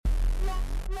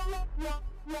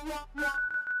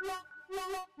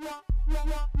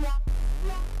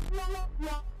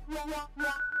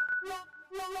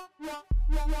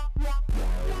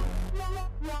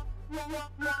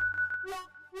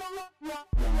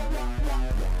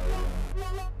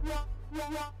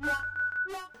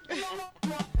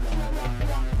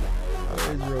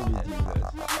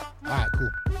Alright, cool.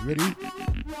 You ready?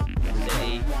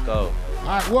 Ready, go.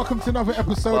 Alright, welcome to another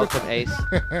episode Welcome, Ace.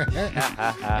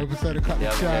 episode of Cut the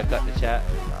Yeah, Chat. got the chat.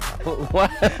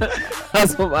 What?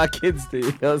 That's what my kids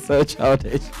do. You're so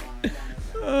childish.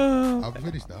 I'm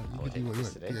finished now. You can do what you want.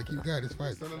 yesterday. Yeah, keep going, it's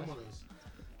fine.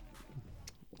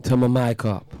 Turn my mic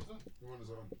up.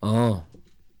 Oh.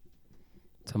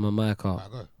 Turn my mic up.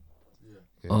 Alright, go.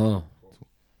 Yeah. Oh.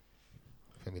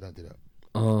 Femi, don't do that.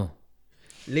 Oh.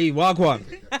 Lee, Wagwan.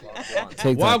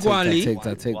 Take Wagwan, Lee. Take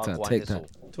that.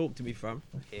 Talk to me, fam.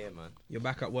 Here, man. You're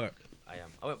back at work. I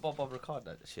am. I went Bob Ricard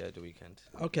this year, the weekend.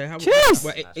 Okay, how Cheers!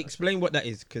 well, explain what that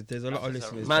is, because there's a lot of That's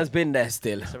listeners. Man's been there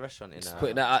still. It's a restaurant in Just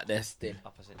putting that out there still.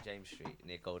 Upper St James Street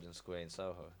near Golden Square in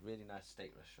Soho. Really nice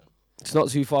steak restaurant. It's not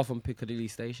too far from Piccadilly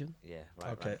Station. Yeah,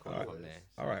 right. Okay, right alright. from there.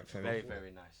 All right, fam. Very,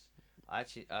 very nice.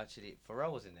 Actually,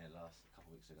 Pharrell was in there a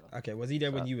couple weeks ago. Okay, was he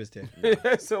there when you was there?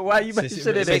 So why are you So it's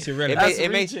mentioning irrelevant. it? It's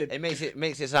irrelevant. It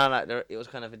makes it sound like it was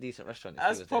kind of a decent restaurant.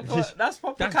 if he was there. That's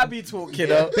proper That's- cabbie talk, you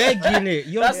know. Begging it.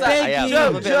 You're That's like, I am. begging.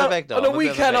 I'm a bit of a beg, though. on the I'm a bit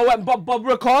of a weekend I beg. went Bob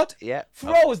Ricard. Yeah.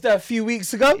 Pharrell was there a few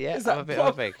weeks ago. Yeah, Is I'm that a bit of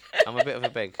a beg. I'm a bit of a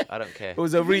beg. I don't care. It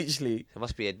was a reach league. It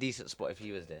must be a decent spot if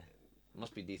he was there. It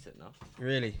must be decent, no?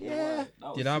 Really? Yeah.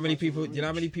 Do you know how many people? Do you know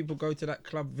how many people go to that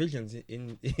club Visions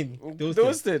in Dalston?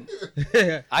 Dalston.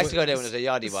 I used to go there when it was a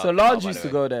yardie bar. Solange by used the to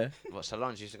way. go there. What,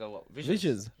 Solange used to go what?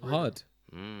 Visions. Hard.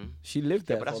 Mm. She lived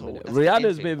there but for that's a all- minute. that's the Rihanna's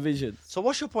end been thing. Visions. So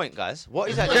what's your point, guys? What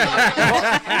is that?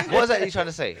 what is that you trying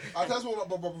to say? I'll tell us more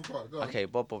about Bob Ricard. Go on. Okay,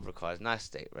 Bob Ricard's nice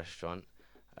steak restaurant.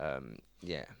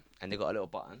 Yeah, and they got a little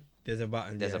button. There's a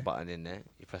button. There's yeah. a button in there.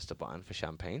 You press the button for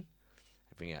champagne.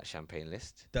 They bring you out champagne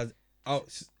list.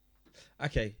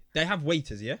 Okay. They have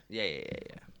waiters, yeah. Yeah.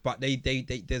 But they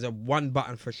there's a one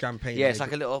button for champagne. Yeah, it's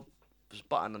like a little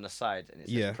button on the side, and it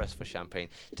says Yeah. press for champagne.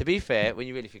 To be fair, when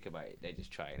you really think about it, they're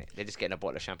just trying it. They're just getting a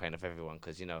bottle of champagne off everyone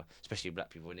because, you know, especially black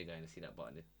people, when they go in and see that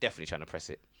button, they're definitely trying to press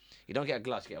it. You don't get a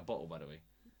glass, you get a bottle, by the way.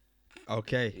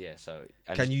 Okay. Yeah, so...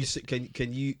 and Can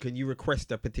you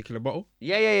request a particular bottle?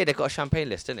 Yeah, they've got a champagne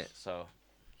list, innit? So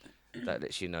that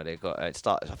lets you know they've got... I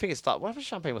think whatever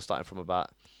champagne was starting from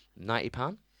about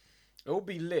 £90. It would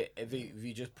be lit if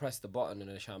you just pressed the button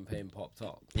and the champagne popped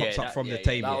up. Pops up from the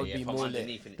table. That would be from more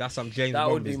underneath, innit? That's some James That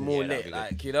Bond would be business. more Yeah, that'd lit. be good.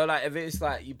 Like, you know, like if it's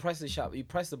like you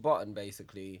press the button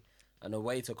basically, and the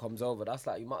waiter comes over. That's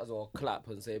like you might as well clap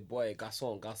and say, "Boy,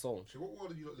 garçon." Shit, what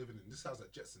world are you not living in? This sounds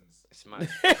like Jetsons. It's mad.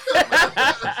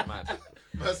 It's mad.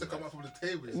 First to come up from the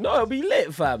table. No, it'll be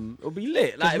lit, fam. It'll be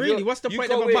lit. Like, if really, you're- what's the you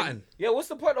point go of a button? Yeah, what's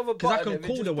the point of a 'Cause I button? can if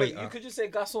call you the just waiter. You could just say,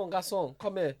 "Garçon,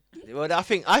 come here." Well, I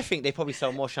think they probably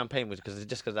sell more champagne because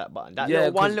that button. That Yeah,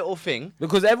 one 'cause- little thing.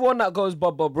 Because everyone that goes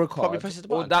Bob Ricard Probably presses the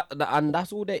or button. and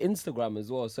that's all their Instagram as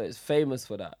well. So it's famous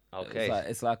for that. Okay.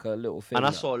 It's like a little thing. And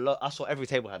I that- saw every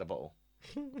table had a bottle.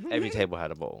 Every table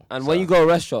had a bottle. And So, when you go to a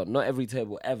restaurant, not every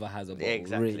table ever has a bottle.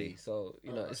 Exactly. Really. So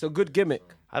you know, it's a good gimmick.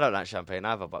 I don't like champagne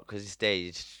either, but because it's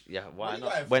there, why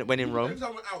not? When in Rome. Every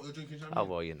time we're out, you're drinking champagne. Oh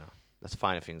well, you know, that's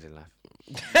finer things in life.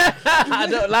 I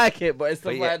don't like it, but it's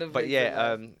the It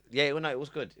was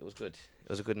good. It was good. It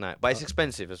was a good night, but it's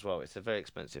expensive as well. It's a very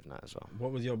expensive night as well.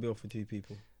 What was your bill for two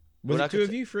people? Well, Was I it two could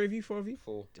of you, 3 of you, 4 of you?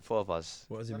 The four of us.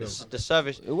 What was your bill? The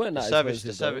service. It wasn't that The service.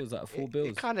 expensive. The though. service. It was like 4 bills.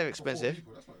 It's kind of expensive.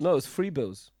 No, it's 3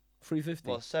 bills. 350.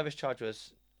 Well, service charge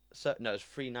was. No, it was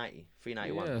 £3.90.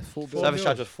 £3.91. Yeah, 4 bills. Service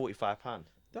charge bills. was £45.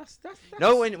 That's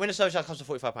No, when the service charge comes to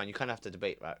 £45, you kind of have to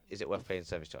debate, right? Is it worth paying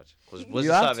service charge? Was You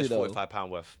the have service to, though. £45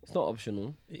 worth? It's not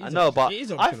optional. It I is know, op- but it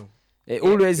is I've- optional. It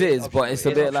always is, optional. but it's It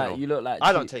a is bit like optional. you look like.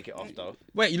 I don't cheap. take it off though.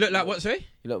 Wait, you look like what? Sorry.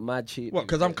 You look mad cheap. What?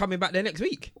 Because I'm coming back there next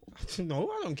week. No,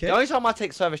 I don't The care. only time I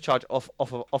take service charge off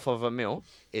of a meal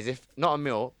is if not a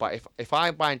meal, but if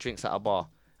I'm buying drinks at a bar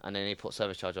and then they put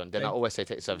service charge on, then I always say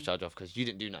take the service charge off because you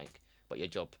didn't do nothing but your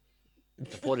job.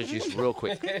 Just pour the juice real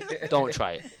quick. Don't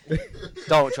try it.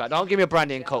 Don't try it. Don't give me a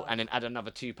brandy and coke and then add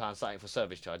another £2 something for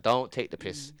service charge. Don't take the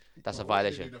piss. That's a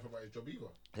violation. Doesn't do nothing about his job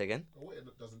either. Say again? A waiter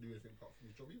doesn't do anything apart from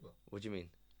his job either. What do you mean?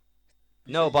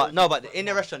 No, but in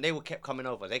the restaurant they kept coming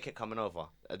over. They kept coming over.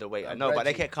 The waiter. No, but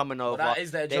they kept coming over. that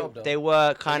is their job, though. They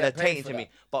were kind of get paid taking for to me.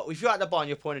 that. But if you're at the bar and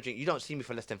you're pouring a drink, you don't see me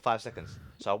for less than 5 seconds.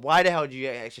 So why the hell do you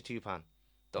get an extra £2?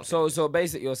 Don't So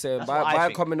basically, you're saying That's what I by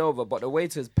think. coming over, but the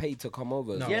waiter's paid to come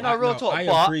over. No. So- Yeah, no, real talk. I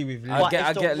but, agree with Lee. but I get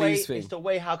it's the way, Lee's thing. it's the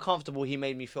way how comfortable he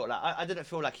made me feel. Like I didn't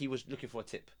feel like he was looking for a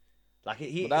tip. Like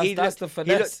he, But that's the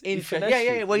finesse. He He looked finessed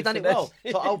yeah. you. Well, he He done it well.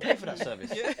 finessed So I'll pay for that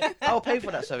service. I'll pay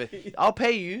for that service. I'll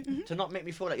pay you to not make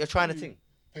me feel like you're trying to think.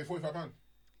 Pay £45.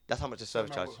 That's how much the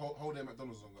service charge. Whole day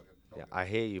McDonald's on Yeah, I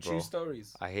hear you, bro. True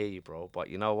stories. I hear you, bro. But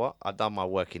you know what? I've done my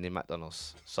working in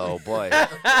McDonald's. So, boy,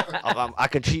 I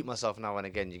can treat myself now and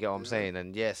again. You get what I'm saying?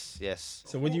 And yes.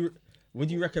 So would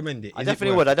you recommend it? I Is it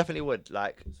definitely worth- would. I definitely would.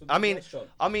 Like, So I good mean,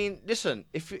 restaurant. listen.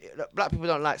 If black people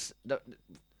don't like,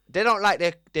 they don't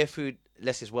like their food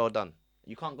unless it's well done.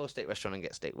 You can't go steak restaurant and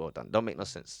get steak well done. Don't make no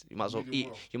sense. You might as well Medium eat.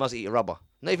 well. You must eat a rubber.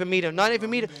 Not even medium. Not even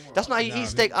medium. medium well. That's not how you Nah, eat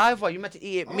steak either. You meant to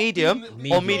eat it medium or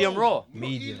Medium. medium raw.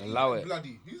 Medium. Allow it.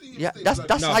 Bloody. Who's eating Yeah, steak that's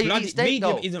bloody? how you bloody, eat steak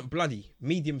medium though. isn't bloody.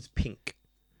 Medium's pink.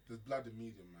 There's blood in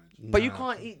medium, man. But you Nah.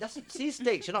 can't eat. That's sea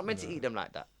steaks. You're not meant to eat them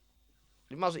like that.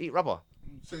 You might as well eat rubber.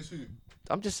 Says who?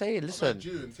 I'm just saying. Listen.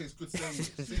 Nigerian tastes good.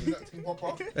 Season that thing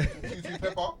pepper. Two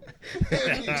pepper.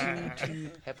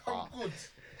 Pepper. I'm good.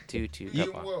 Two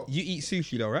Medium pepper. well. You eat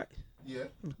sushi though, right? Yeah.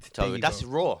 So There you that's go.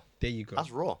 raw. There you go. That's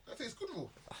raw. That tastes good, bro.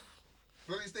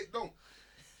 Bloody steak don't.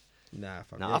 Nah,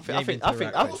 fam. Nah, You I ain't think- been to I the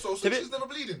think- right I- place. Also, to be- sushi's never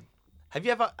bleeding. Have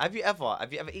you ever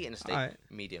eaten a steak Alright.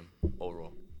 medium or raw?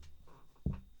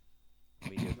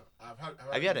 Medium. Have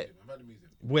Have you had it? I've had a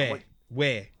medium.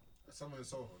 Where? Somewhere in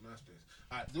Soho, nice place.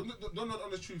 Alright, don't know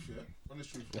honest truth, yeah?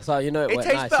 Honest truth. Yeah? So you know it, It went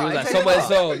tastes nice. better, He was it like tastes somewhere better.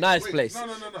 so Wait, nice wait, place.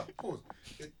 No. Pause.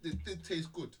 It did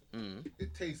taste good.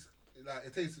 It tastes like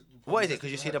it tastes. What is it?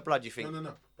 Because you see the blood, you think?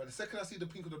 No. But the second I see the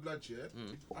pink of the blood, yeah,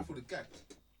 I feel the gag.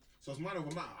 So it's mind over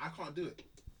matter. I can't do it.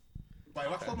 But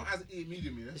if I close my eyes and eat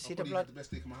medium, yeah, see I'll the probably blood? eat the best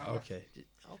steak in my house. Okay.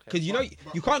 Okay. Because you know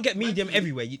But- you can't get medium mentally-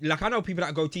 everywhere. Like I know people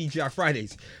that go to TGI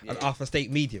Fridays and Yeah. ask for steak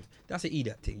medium. That's an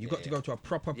idiot thing. You got to yeah. go to a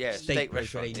proper Yeah, steak steak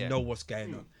place where restaurant, they yeah. know what's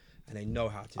going on and they know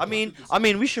how to. I do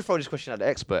mean, we should throw this question at the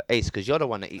expert, Ace, because you're the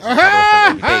one that eats in this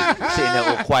type of restaurant every day, sitting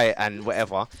there all quiet and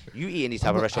whatever. You eat in these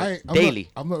type of restaurants daily,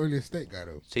 I'm not really a steak guy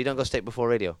though. so you don't go steak before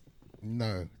radio.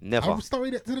 No. Never. I'm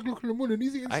starting at 10 o'clock in the morning.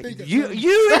 He's eating steak at You 7.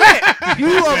 innit?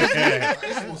 You obviously.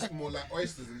 It's more like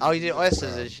oysters. And Oh, you do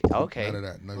oysters and shit. Okay. None of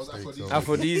that. No Was that steak. for So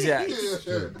Aphrodisiacs.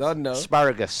 Yeah. Don't know.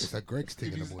 Asparagus. it's a Greg's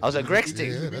thing in the morning. I was a Greg's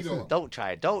thing. Yeah, that's it. Don't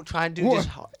try and do What? this.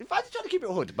 If I try to keep it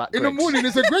hood, but In the Greg's. morning,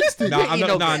 it's a Greg's thing. No, I'm You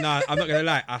not. know- No, I'm not gonna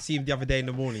lie. I see him the other day in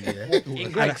the morning. Yeah.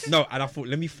 In Greg's. and I thought,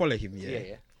 let me follow him. Yeah.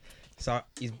 Yeah. So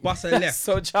he's busting That's left.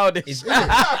 so childish. He's,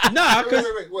 nah, because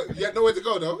Wait. You had nowhere to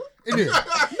go though.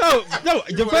 Innit? no,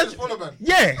 the You were first, just follow man.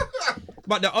 yeah.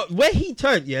 But where he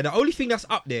turned, yeah, the only thing that's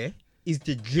up there is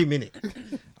the gym in it.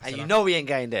 And you know we ain't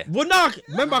going there. Well, nah,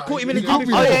 remember I caught him in the you gym can't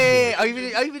be before. Oh yeah. Oh,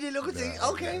 you really look at it.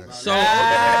 Okay. So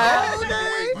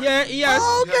Okay. yeah, he has.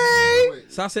 Okay.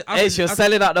 So I said, Ace, you're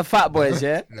selling out the fat boys,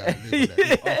 yeah? Nah, leave it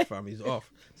like that. off, fam. He's off.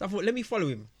 So I thought, let me follow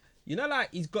him. You know, like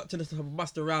he's got to the top of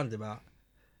Buster Roundabout.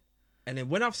 And then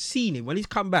when I've seen him, when he's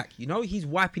come back, you know, he's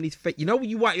wiping his face. You know when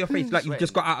you wipe your face like you've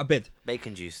just got out of bed?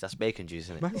 Bacon juice. That's bacon juice,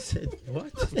 isn't it? Man said,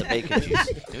 what? The bacon juice.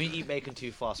 When you eat bacon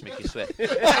too fast, make you sweat.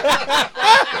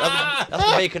 That's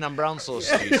the bacon and brown sauce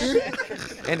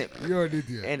juice. Ain't it? You're an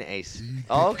idiot. Ain't it, Ace?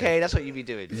 Oh, okay, that's what you be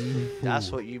doing.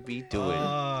 That's what you be doing.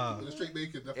 Ah. The straight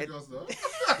bacon, nothing else though.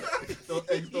 No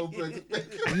eggs, no bread.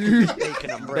 Bacon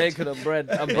and bread. Bacon and bread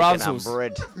and brown Bacon and sauce.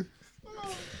 bread.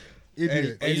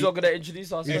 Idiot. Any- He's not going to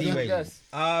introduce us. Anyway, Yes.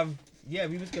 yeah,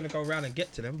 we was gonna go around and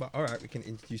get to them, but all right, we can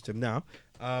introduce them now.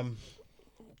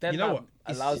 Then you know that what?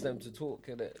 It's- allows them to talk,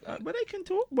 innit? But they can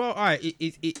talk. Well, all right,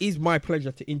 it is my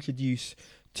pleasure to introduce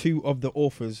two of the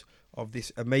authors of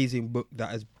this amazing book that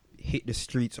has hit the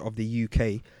streets of the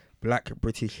UK, Black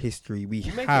British History. We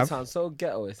You make it have. sound so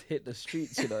ghetto. It's hit the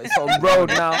streets, you know. It's on road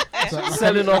now.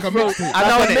 Selling off like a road. mixtape. I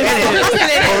know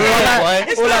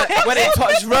it. Or like when it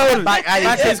touch road, like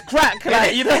it's crack,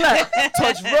 like you know, like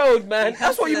touch road, man.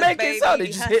 That's what you make it sound. They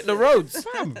just hit the roads.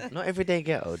 Not everyday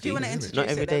ghetto, Do you want to dude. introduce Not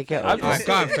it everyday then? ghetto. I'm dude. All right,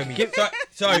 go on, Femi.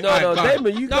 Sorry, No, all right, no, go on.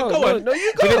 Damon, you No, go. go No, on. no,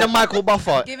 you Give go. it the Michael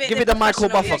Buffer. Give it Give the it the Michael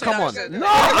professional Buffer. Come on. introduction. No,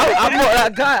 I'm not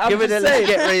that guy. I'm Give it just a let's saying.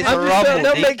 get ready to I'm just saying, rumble.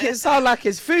 they'll D. make it sound like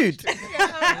it's food.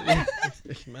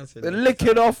 Man said They're that.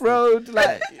 licking off road,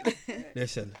 like.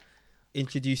 Listen,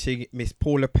 introducing Miss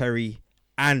Paula Perry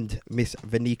and Miss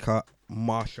Vanika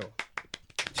Marshall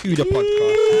to the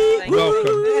podcast. Thank you.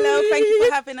 Welcome. Hello, thank you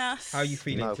for having us. How are you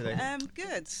feeling No today?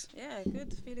 Good. Yeah,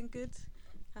 good. Feeling good.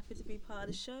 Happy to be part of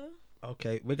the show.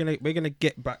 Okay, we're gonna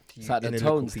get back to you. It's like in the a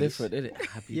little tone's piece. different, isn't it?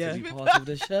 Happy Yeah. to be part of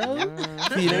the show.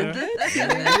 Feeling good.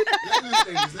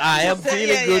 I I am feeling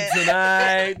Yeah, good yeah.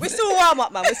 tonight. We're still warm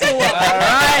up, man. We're still warm All up.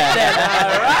 right then.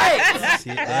 All right. See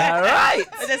it there? All right.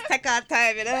 We just take our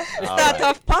time, you know. We All start right.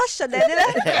 off posh and then, you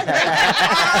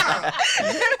know.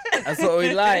 That's what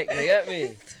we like. You get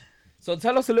me? So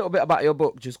tell us a little bit about your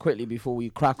book, just quickly before we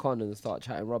crack on and start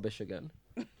chatting rubbish again.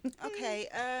 Okay.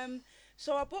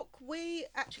 So our book, we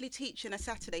actually teach in a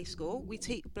Saturday school. We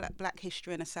teach Black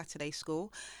history in a Saturday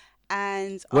school.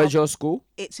 And Where's your school?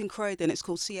 it's in Croydon. It's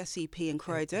called CSEP in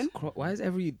Croydon. Why is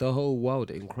the whole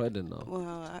world in Croydon now?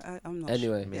 Well, I'm not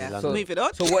Anyway, sure. Yeah. so, Moving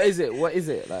on. so what is it? What is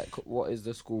it like? What is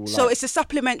the school like? So it's a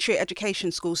supplementary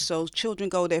education school. So children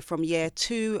go there from year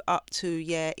 2 up to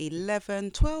year 11,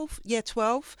 12, year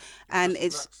 12. And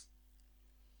it's...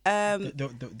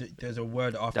 There's a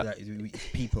word after that. Is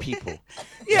people. People.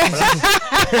 Yeah.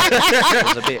 It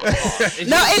was a bit.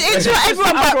 No, it's for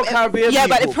everyone. Afro-Caribbean Yeah,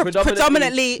 but people,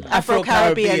 predominantly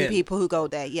Afro-Caribbean Afro-Caribbean. people who go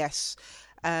there, yes.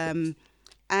 And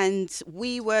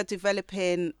we were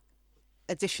developing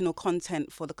additional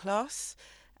content for the class.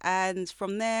 And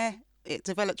from there, it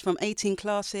developed from 18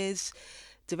 classes,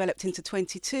 developed into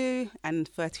 22 and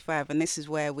 35. And this is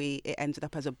where it ended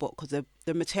up as a book, because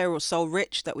the material was so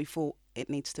rich that we thought it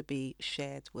needs to be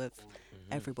shared with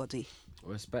everybody.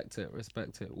 Respect it.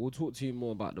 We'll talk to you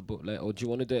more about the book later. Or do you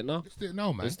want to do it now? Let's do it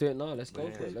now, man. Let's do it now. Let's go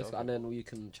for it. And then you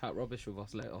can chat rubbish with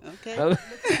us later. Okay.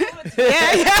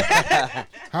 Yeah.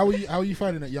 How are you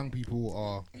finding that young people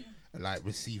are like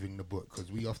receiving the book?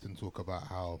 Because we often talk about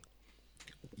how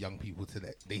young people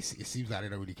today, it seems like they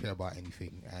don't really care about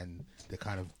anything, and they're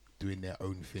kind of doing their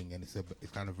own thing, and it's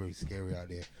kind of very scary out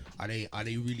there. Are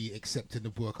they really accepting the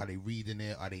book? Are they reading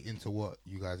it? Are they into what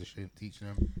you guys are teaching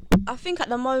them? I think at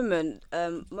the moment,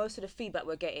 most of the feedback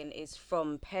we're getting is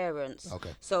from parents. Okay.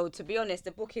 So to be honest,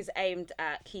 the book is aimed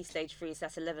at Key Stage 3, so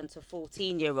that's 11 to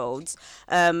 14-year-olds.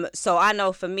 So I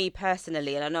know for me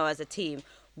personally, and I know as a team,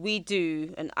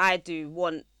 I do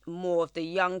want more of the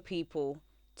young people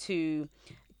to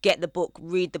get the book,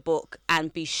 read the book,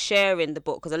 and be sharing the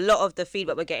book. Because a lot of the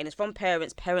feedback we're getting is from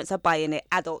parents. Parents are buying it,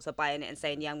 adults are buying it and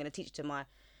saying, yeah, I'm going to teach it to my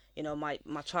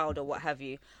child or what have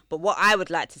you. But what I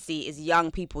would like to see is young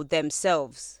people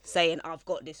themselves saying, I've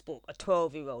got this book, a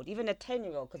 12-year-old, even a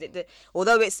 10-year-old. Because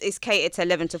although it's catered to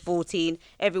 11 to 14,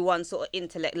 everyone's sort of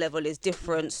intellect level is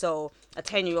different. So a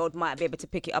 10-year-old might be able to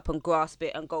pick it up and grasp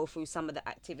it and go through some of the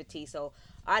activities. So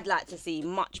I'd like to see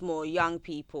much more young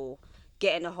people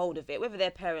getting a hold of it. Whether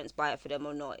their parents buy it for them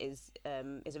or not is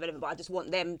irrelevant, but I just want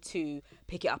them to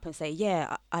pick it up and say,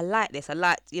 yeah, I like this, I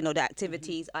like the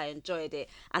activities, I enjoyed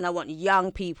it, and I want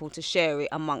young people to share it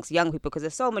amongst young people, because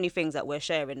there's so many things that we're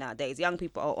sharing nowadays. Young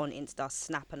people are on Insta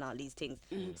snapping out these things,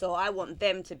 so I want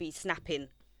them to be snapping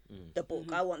the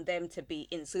book. I want them to be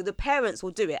in. So the parents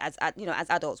will do it as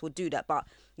adults will do that, but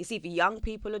you see, if young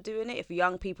people are doing it, if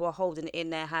young people are holding it in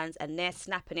their hands and they're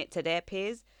snapping it to their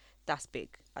peers, that's big.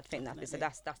 I think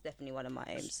that's definitely one of my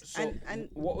aims. So and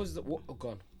what was the what? Oh, go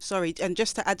on. Sorry, and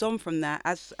just to add on from that,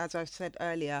 as I said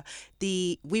earlier,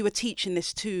 we were teaching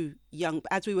this to young.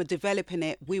 As we were developing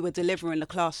it, we were delivering the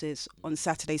classes on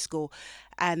Saturday school,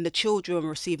 and the children were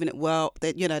receiving it well.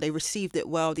 They received it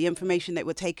well. The information that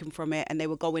were taken from it, and they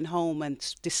were going home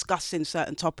and discussing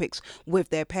certain topics with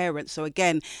their parents. So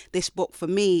again, this book for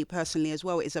me personally as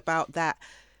well is about that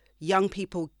young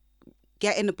people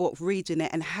getting the book, reading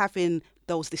it, and having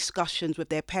those discussions with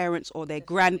their parents or their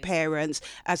grandparents,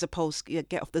 as opposed to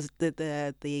get off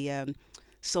the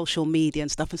social media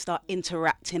and stuff and start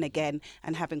interacting again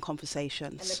and having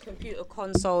conversations. And the computer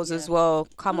consoles as well,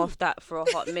 come off that for a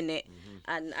hot minute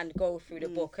and go through the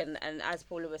book. And as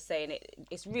Paula was saying,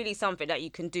 it's really something that you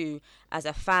can do as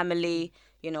a family.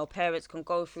 Parents can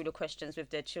go through the questions with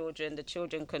their children. The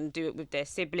children can do it with their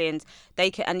siblings.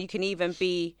 And you can even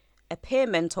be a peer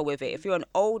mentor with it. If you're an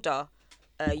older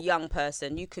young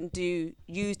person, you can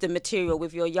use the material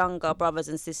with your younger brothers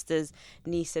and sisters,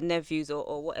 niece and nephews,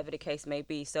 or whatever the case may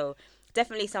be. So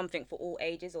definitely something for all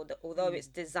ages, although it's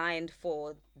designed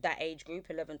for that age group,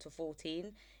 11 to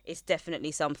 14, it's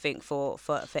definitely something for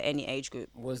any age group.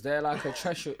 Was there like a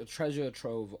treasure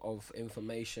trove of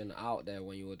information out there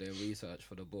when you were doing research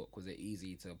for the book? Was it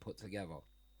easy to put together?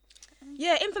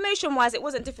 Yeah, information-wise, it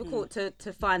wasn't difficult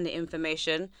to find the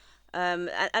information. And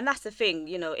that's the thing,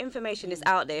 information is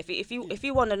out there. If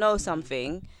you want to know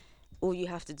something, all you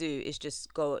have to do is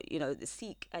just go,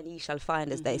 seek and ye shall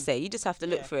find, as they say. You just have to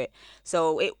look for it.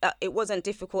 So it wasn't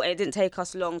difficult, and it didn't take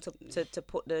us long to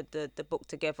put the book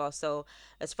together. So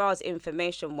as far as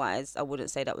information-wise, I wouldn't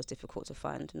say that was difficult to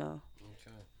find, no.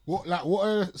 What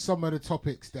are some of the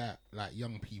topics that like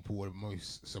young people were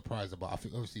most surprised about? I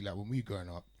think obviously like when we were growing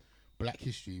up, Black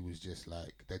history was just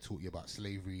like they taught you about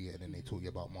slavery, and then they taught you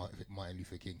about Martin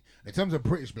Luther King. In terms of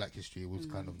British Black history, it was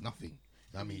kind of nothing.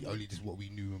 I mean, only just what we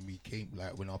knew when we came,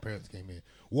 like when our parents came here.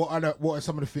 What are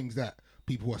some of the things that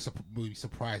people were really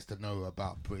surprised to know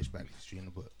about British Black history in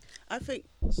the book? I think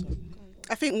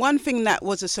one thing that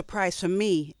was a surprise for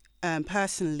me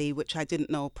personally, which I didn't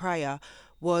know prior,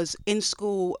 was in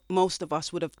school most of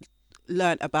us would have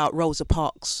learnt about Rosa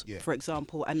Parks, Yeah. for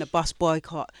example, and the bus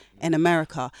boycott in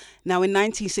America. Now, in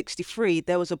 1963,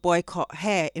 there was a boycott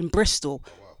here in Bristol,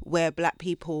 where black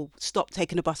people stopped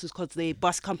taking the buses because the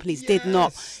bus companies did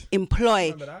not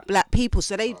employ Remember that? black people.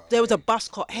 So there was a bus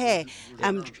cut here,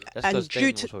 and That's and 'cause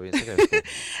due Damon to was probably in secondary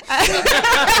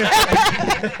school.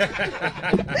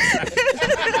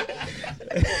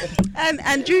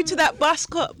 and due to that bus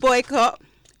boycott,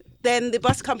 then the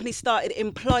bus company started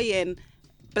employing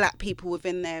black people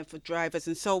within there for drivers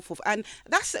and so forth. And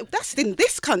that's in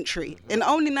this country in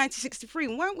only 1963.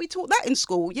 And weren't we taught that in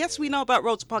school? Yes, we know about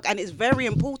Rosa Parks, and it's very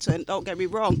important, don't get me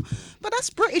wrong, but that's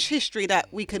British history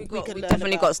that we can We learn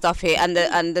definitely about. got stuff here, and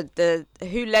the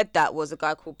who led that was a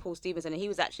guy called Paul Stevenson, and he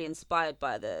was actually inspired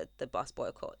by the bus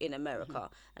boycott in America,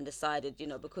 and decided,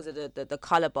 because of the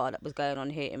colour bar that was going on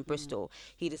here in Bristol,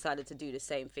 he decided to do the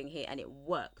same thing here, and it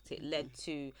worked. It led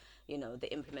to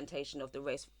the implementation of the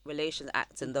Race Relations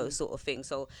Act and those sort of things.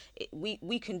 So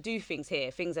we can do things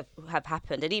here. Things have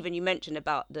happened, and even you mentioned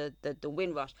about the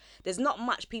Windrush. There's not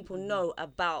much people know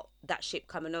about that ship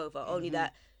coming over. Only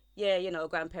that. Yeah,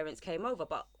 grandparents came over,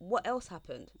 but what else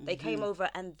happened? They came over,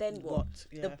 and then what?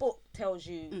 Yeah. The book tells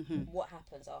you what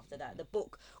happens after that. The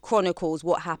book chronicles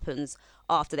what happens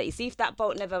after that. You see, if that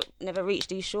boat never reached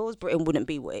these shores, Britain wouldn't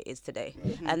be what it is today,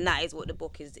 and that is what the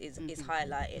book is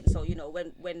highlighting. So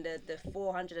when the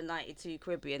 492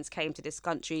 Caribbeans came to this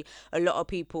country, a lot of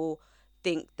people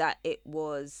think that it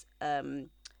was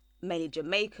mainly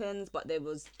Jamaicans, but there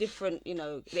was different,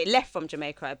 they left from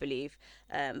Jamaica, I believe,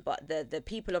 but the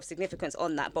people of significance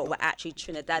on that boat were actually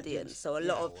Trinidadians. So a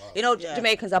lot of,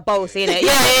 Jamaicans are bossy, innit?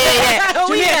 Yeah.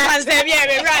 Jamaicans, them,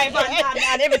 yeah, right, but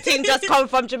and everything just come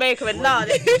from Jamaica, and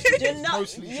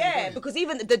because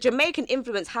even the Jamaican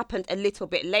influence happened a little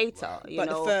bit later, But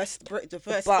the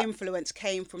first But influence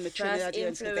came from the First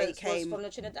Trinidadians, because they influence was came from the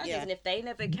Trinidadians, yeah. and if they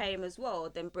never came as well,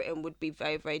 then Britain would be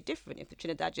very, very different if the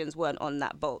Trinidadians weren't on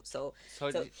that boat. So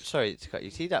Sorry to cut you.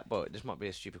 See that boat? This might be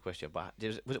a stupid question, but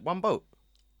was it one boat?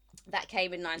 that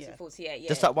came in 1948. Yeah,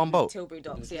 Just that one boat? Tilbury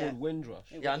Docks. It's Yeah. called Windrush.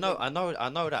 Yeah, I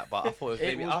know that, but I thought it was It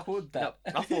maybe. was called that.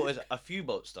 No, I thought it was a few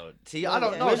boats though. See, I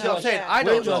don't know. Windrush- See what I'm saying? I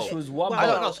don't know. Windrush was one I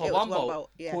don't boat. know. So It was one boat.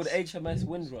 yes. Called HMS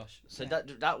Windrush. So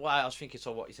that why I was thinking.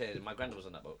 So what you said? My granddad was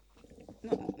on that boat.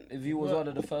 If he was one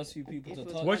of the first few people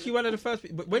to touch. Was she one of the first?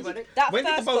 But when did That when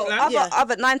did the first boat boat, land?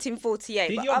 other 1948.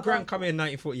 Did but your other- grand come in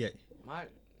 1948?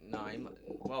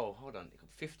 Well, hold on.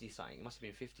 50 something. It must have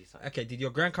been 50 something. Okay, did your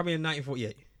grand come in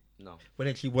 1948? No. When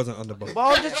then she wasn't on the boat.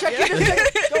 Well, I'm just checking.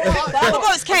 The other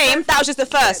boats came. That was just the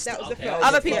first. That was the Okay. first.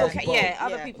 Other people First came. boat. Yeah,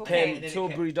 other Yeah. people Came came.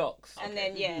 Tilbury Docks. And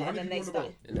then and then they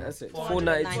started. And that's it.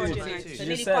 492. 492. So You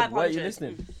nearly said, why are 500. you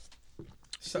listening?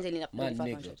 Nearly up- Man,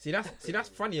 nearly nigga. 500. See that's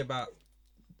funny about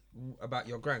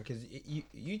your grand, because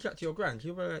you chat to your grand,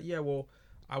 you were like, yeah, well,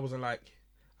 I was on like,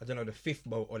 I don't know, the 5th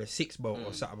boat or the 6th boat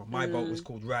or something. My boat was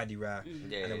called Raddy Ra,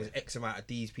 and there was X amount of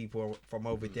these people from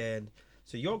over there. And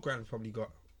so your grand probably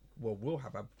got, well, we'll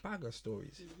have a bag of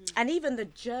stories. And even the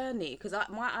journey, because I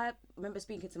remember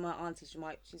speaking to my auntie.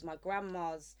 She's my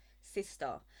grandma's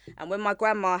sister, and when my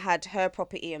grandma had her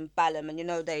property in Balham, and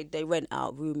they rent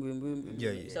out room.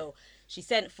 Yeah, yeah. So she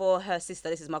sent for her sister.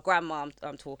 This is my grandma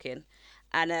I'm talking,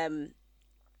 and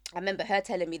I remember her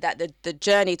telling me that the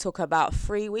journey took about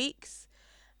 3 weeks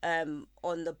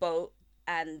on the boat.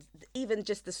 And even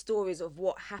just the stories of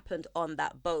what happened on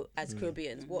that boat as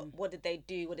Caribbeans. What did they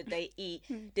do? What did they eat?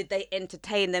 Did they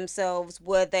entertain themselves?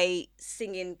 Were they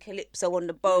singing calypso on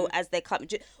the boat as they come?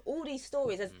 All these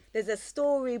stories. There's a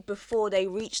story before they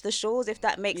reach the shores, if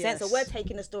that makes sense. So Yes. we're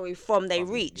taking a story from they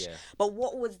reach. yeah. But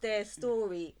what was their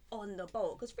story on the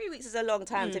boat? Because 3 weeks is a long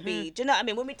time to be. Do you know what I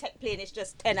mean? When we take plane, it's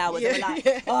just 10 hours. And we're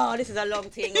like, oh, this is a long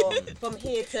thing. Or from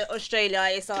here to Australia,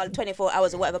 it's all 24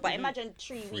 hours or whatever. But imagine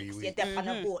 3 weeks, you're deaf on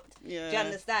a boat. Yeah. Do you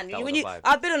understand? That When was a vibe.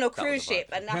 I've been on a That was a cruise vibe. ship,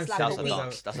 and that's like That's a a week.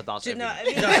 dance. That's a dance. Do you know what I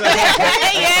every mean?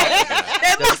 night. Yeah.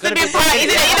 There must have been parties, you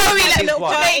know what I mean? Like little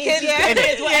Jamaicans,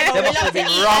 There must have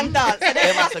been rum.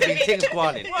 There must have been things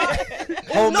going on.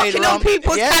 Homemade knocking rum. on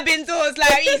people's yeah. cabin doors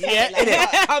like,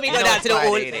 how we go down to the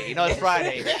hall. You know it's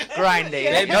Friday. Grind day. You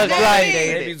Baby's know it's grind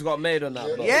day. Baby's got made on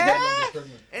that boat. Yeah.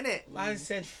 Innit? Man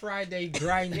said Friday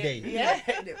grind day. Yeah.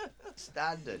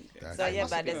 Standard. So yeah,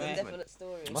 Must have man, there's been a a definite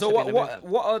story. Must So have been a what movement.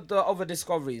 what are the other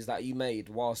discoveries that you made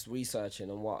whilst researching,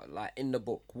 and what, like, in the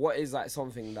book? What is like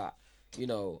something that,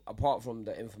 apart from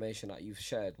the information that you've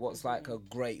shared, what's like a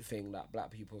great thing that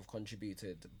black people have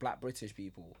contributed, black British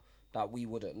people, that we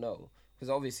wouldn't know? Because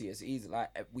obviously it's easy, like,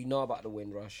 we know about the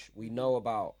Windrush, we know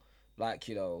about, like,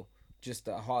 just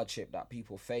the hardship that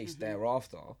people faced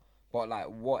thereafter, but like,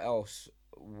 what else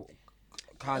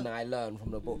can I learn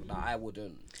from the book that I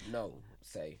wouldn't know,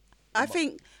 say? I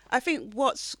think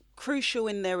what's crucial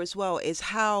in there as well is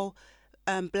how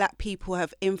black people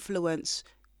have influenced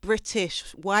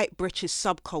white British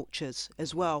subcultures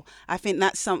as well. I think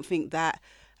that's something that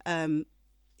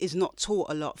is not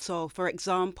taught a lot. So, for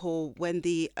example, when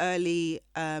the early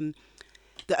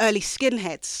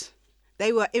skinheads,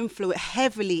 they were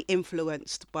heavily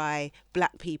influenced by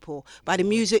black people, by the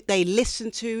music they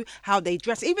listened to, how they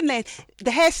dress, even the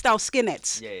hairstyle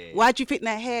skinheads. Yeah. Why do you think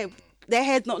their hair's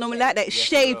not normally like that? It's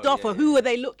shaved off, or who are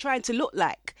they trying to look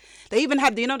like? They even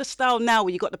have the style now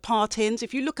where you got the part-ins.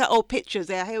 If you look at old pictures,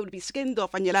 their hair would be skinned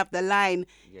off and you'll have the line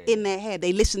in their hair.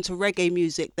 They listen to reggae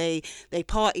music. They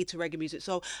party to reggae music.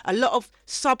 So a lot of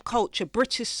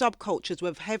British subcultures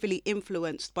were heavily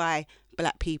influenced by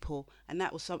black people, and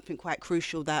that was something quite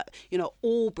crucial that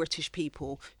all British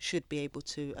people should be able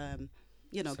to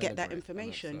get that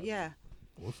information. Yeah.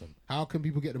 Awesome. How can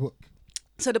people get the book?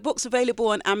 So the book's available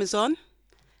on Amazon.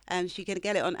 You can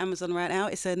get it on Amazon right now.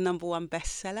 It's a #1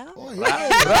 bestseller. Oh, yeah.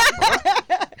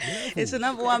 It's a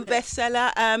 #1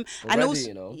 bestseller. And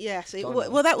Already, also, yeah. So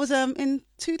well, that was in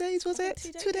 2 days, was it?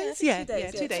 2 days. Yeah,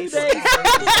 2 days. 48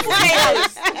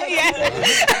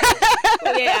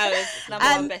 hours.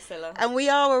 #1 bestseller. And we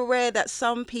are aware that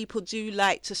some people do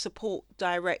like to support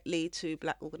directly to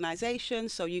black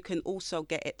organisations, so you can also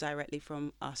get it directly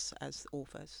from us as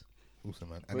authors. Awesome,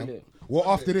 man. And then, what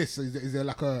after this? Is there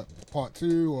like a part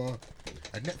 2 or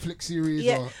a Netflix series?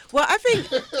 Yeah. Or? Well, I think,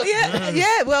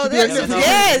 yeah. Well, It's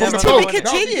it's to be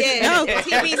continued. No. That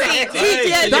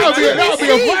would be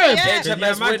a vibe.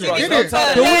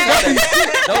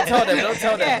 Don't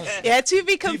tell them. Yeah, to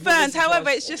be confirmed.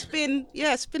 However, it's been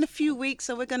a few weeks,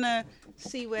 so we're gonna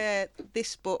see where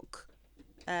this book.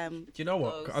 Do you know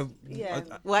what? It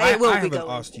will I be haven't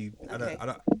going. asked you. Okay.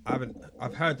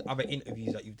 I've heard other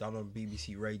interviews that you've done on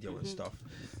BBC Radio and stuff,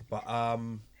 but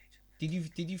did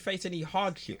you face any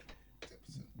hardship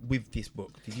with this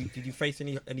book? Did you face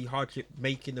any hardship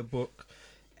making the book?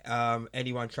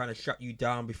 Anyone trying to shut you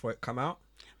down before it come out?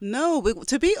 No,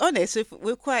 to be honest,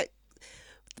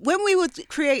 when we were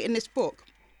creating this book,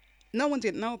 no one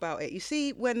didn't know about it. You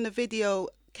see, when the video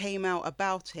came out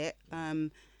about it,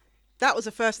 that was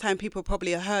the first time people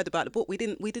probably heard about the book. We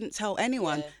didn't tell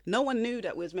anyone. Yeah. No one knew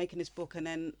that we was making this book. And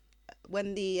then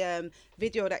when the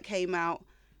video that came out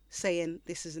saying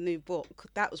this is a new book,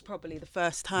 that was probably the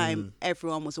first time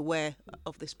everyone was aware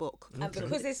of this book. And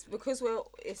because it's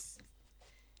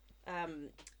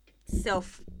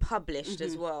self-published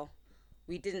as well,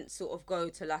 we didn't sort of go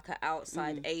to like an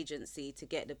outside agency to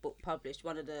get the book published.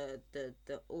 One of the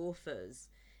authors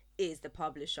is the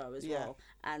publisher as well,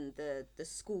 and the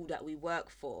school that we work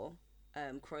for,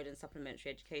 Croydon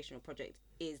Supplementary Educational Project,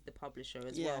 is the publisher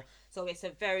as well. So it's a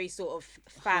very sort of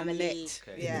family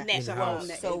network.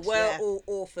 So we're all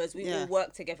authors. We all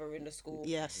work together in the school.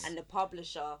 Yes. And the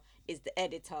publisher is the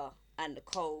editor and the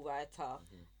co-writer,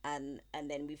 and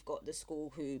then we've got the school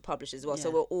who publishes as well.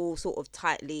 So we're all sort of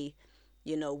tightly,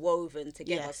 woven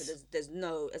together. Yes. So there's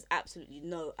absolutely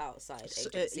no outside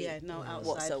agency. No outside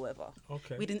whatsoever.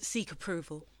 Okay. We didn't seek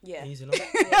approval. Yeah. Easy enough.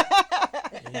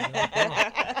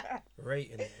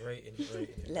 Rating.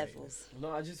 Levels.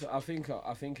 No, I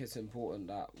think it's important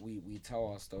that we tell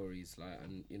our stories,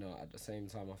 and at the same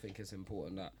time I think it's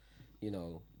important that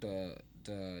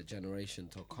the generation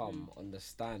to come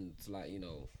understands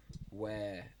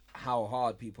how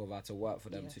hard people have had to work for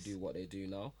them to do what they do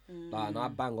now. And I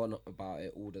bang on about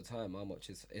it all the time, how much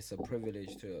it's a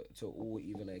privilege to all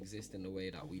even exist in the way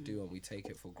that we do, and we take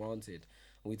it for granted.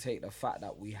 We take the fact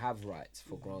that we have rights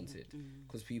for granted,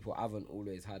 because people haven't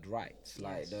always had rights,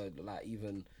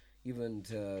 even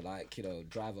to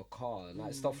drive a car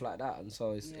and stuff like that. And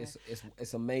so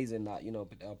it's amazing that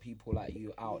there are people like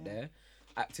you out there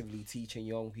actively teaching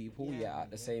young people,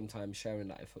 at the same time sharing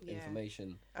that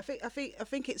information. I think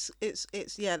it's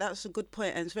that's a good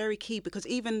point, and it's very key, because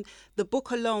even the book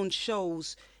alone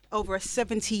shows over a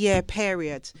 70-year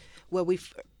period where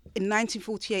in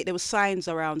 1948 there were signs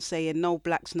around saying no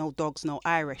blacks, no dogs, no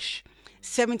Irish.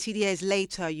 70 years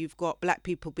later, you've got black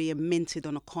people being minted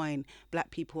on a coin, black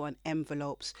people on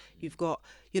envelopes. You've got,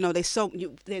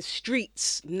 there's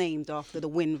streets named after the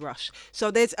Windrush. So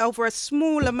there's over a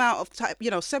small amount of time,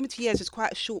 70 years is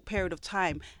quite a short period of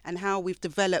time, and how we've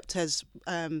developed as,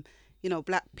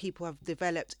 black people have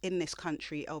developed in this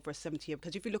country over a 70-year.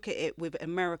 Because if you look at it with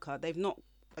America, they've not,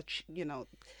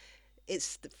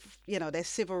 their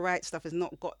civil rights stuff has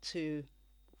not got to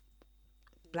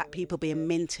black people being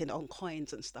minted on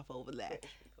coins and stuff over there.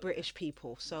 British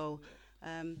people. So,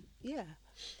 So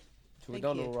we've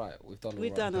done all right. We've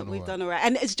done all right.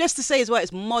 And it's just to say as well,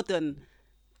 it's modern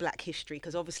Black history,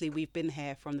 because obviously we've been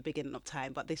here from the beginning of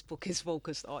time, but this book is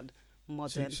focused on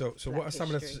modern. So Black what are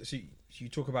some of the? history. So you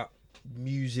talk about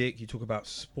music, you talk about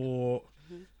sport,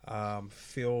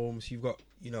 films. You've got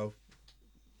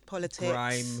Politics,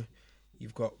 grime.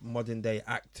 You've got modern day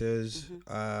actors.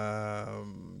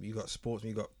 You've got sports.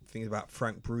 You've got things about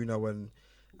Frank Bruno and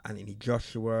Anthony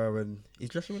Joshua. And is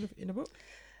Joshua in the book?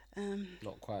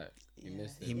 Not quite. You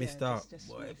missed it. He missed out.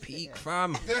 Boy, peak, yeah.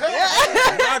 fam.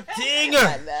 God dang.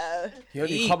 He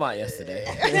only come out yesterday.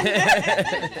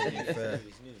 Fair.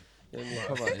 He only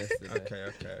come out yesterday.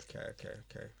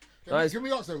 Okay. Can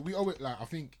we also, we always, like, I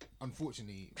think,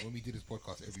 unfortunately, when we do this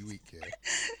podcast every week,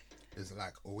 there's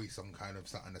like always some kind of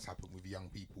something that's happened with young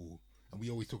people, and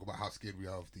we always talk about how scared we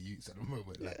are of the youths at the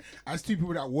moment. Like, as two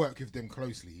people that work with them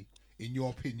closely, in your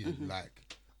opinion,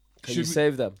 like, Can you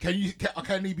save them?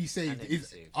 Can they be saved?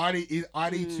 Are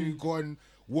they too gone?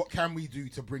 What can we do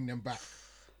to bring them back?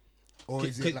 Or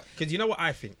is it like, because you know what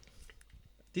I think?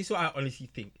 This is what I honestly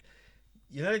think.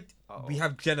 We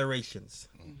have generations.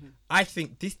 I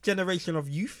think this generation of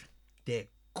youth, they're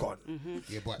gone.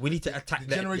 yeah, but We need to attack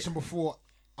the generation before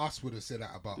us would have said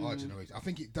that about our generation. I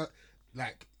think it does.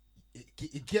 Like,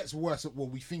 it gets worse. Well,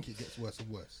 we think it gets worse and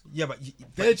worse. Yeah, but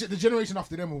The generation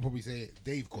after them will probably say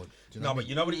they've gone. Do you know what I but mean?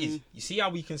 you know what it is. You see how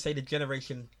we can say this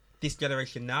generation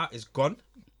now is gone,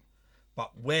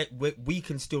 but we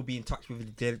can still be in touch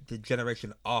with the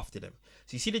generation after them.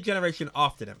 So you see the generation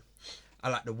after them,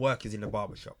 are like the workers in the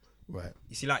barbershop. Right.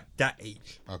 You see, like that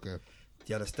age. Okay. Do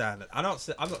you understand? I'm not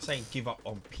saying give up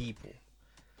on people,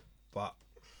 but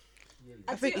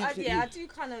I do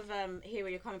kind of hear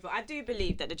where you're coming from. I do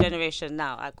believe that the generation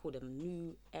now, I call them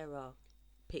new era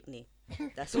pickney.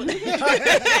 That's what.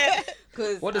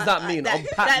 What does that mean?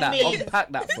 Unpack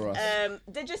that for us.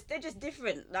 They're just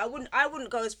different. I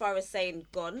wouldn't go as far as saying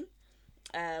gone,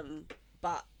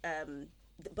 but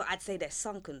I'd say they're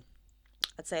sunken.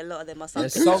 I'd say a lot of them are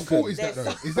sunken. Whose fault is that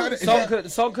though? Is that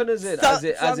Sunken as in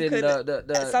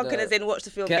the sunken as in watch the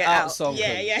film Get Out sunken.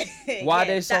 Yeah. Why Yeah, are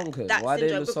they sunken? that Why are they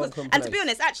in syndrome, the sunken and to place? be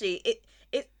honest, actually,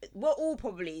 it we're all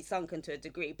probably sunken to a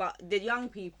degree, but the young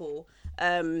people,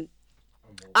 I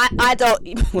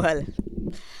don't well,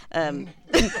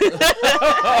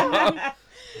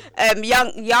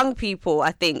 young people,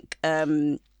 I think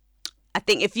if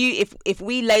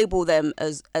we label them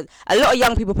as a lot of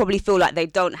young people probably feel like they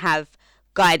don't have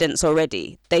guidance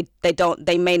already. They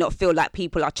may not feel like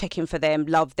people are checking for them,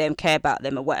 love them, care about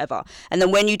them or whatever. And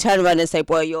then when you turn around and say,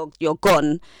 "Boy, you're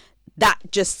gone," that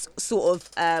just sort of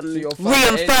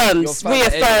reaffirms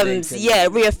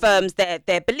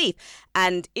their belief.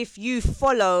 And if you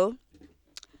follow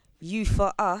You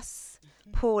For Us,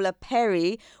 Paula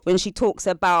Perry, when she talks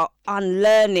about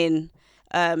unlearning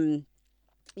the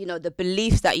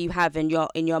beliefs that you have in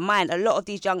your mind, a lot of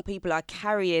these young people are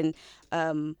carrying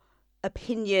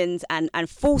opinions and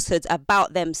falsehoods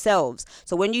about themselves.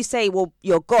 So when you say, well,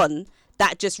 you're gone,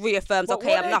 that just reaffirms,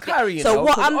 okay, I'm nothing. So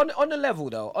what I'm on the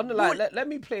level though, let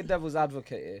me play devil's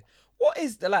advocate here. What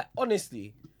is the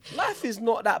honestly, life is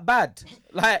not that bad.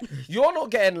 Like, you're not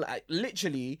getting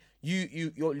literally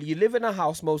you live in a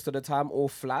house most of the time or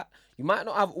flat. You might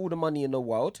not have all the money in the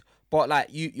world,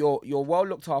 but you're well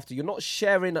looked after. You're not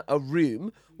sharing a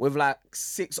room with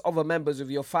 6 other members of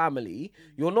your family.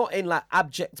 You're not in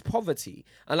abject poverty.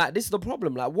 And this is the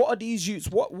problem. What are these youths?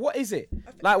 What is it?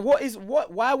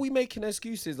 Why are we making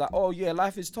excuses? Oh yeah,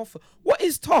 life is tough. What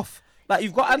is tough?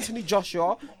 You've got Anthony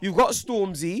Joshua, you've got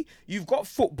Stormzy, you've got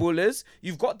footballers,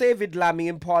 you've got David Lammy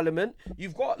in Parliament,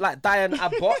 you've got Diane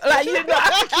Abbott. I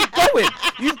can keep going.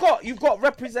 You've got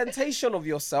representation of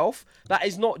yourself that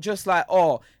is not just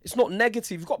it's not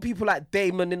negative. You've got people like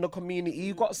Damon in the community.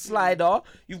 You've got Slider.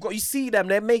 You see them.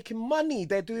 They're making money.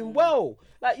 They're doing well.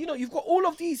 You've got all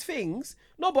of these things.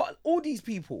 No, but all these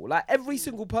people, every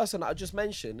single person that I just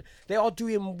mentioned, they are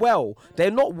doing well. They're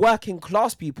not working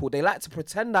class people. They like to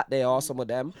pretend that they are, some of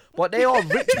them, but they are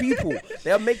rich people.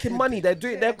 They are making money.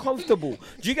 They're comfortable.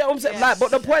 Do you get what I'm saying? But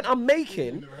the point I'm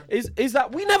making is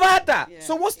that we never had that. Yeah.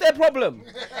 So what's their problem?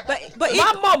 But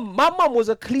my mum was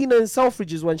a cleaner in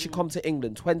Selfridges when she come to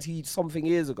England 20 something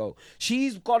years ago.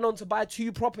 She's gone on to buy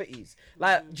 2 properties.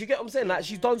 Do you get what I'm saying?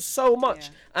 She's done so much,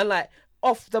 and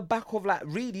off the back of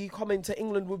really coming to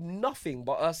England with nothing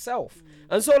but herself.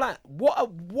 And so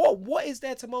what is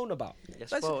there to moan about?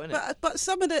 But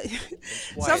some of the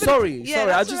sorry,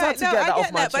 I just had to get that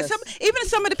off my chest. But even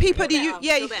some of the people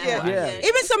even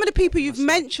some of the people you've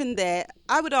mentioned there,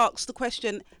 I would ask the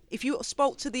question, if you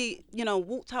spoke to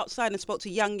walked outside and spoke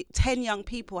to 10 young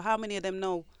people, how many of them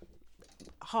know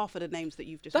half of the names that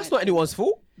you've just mentioned? Not anyone's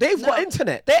fault. They've got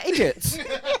internet. They're idiots.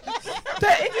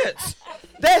 They're idiots.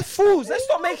 They're fools. Let's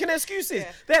stop making excuses.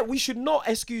 We should not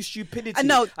excuse stupidity.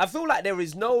 No. I feel like there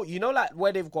is no, like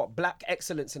where they've got black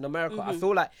excellence in America. I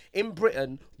feel like in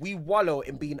Britain we wallow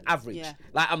in being average. Yeah.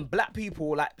 Like, and black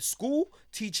people, like school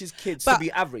teaches kids to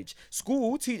be average.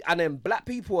 And then black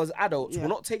people as adults we're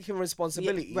not taking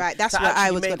responsibility. Right, that's to where I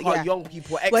actually was make gonna- our young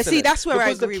people excellent. Well, see, that's where I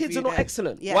because agree the with kids you are not there.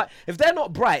 excellent. Yeah. Right? If they're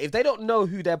not bright, if they don't know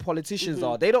who their politicians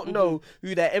are, they don't know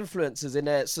who their influencers in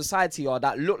their society are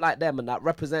that look like them and that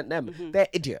represent them, they're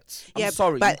idiots. I'm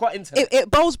sorry, but you've got internet.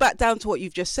 it boils back down to what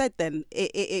you've just said. Then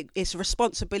it's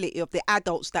responsibility of the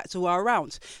adults that are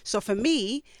around. So for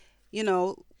me,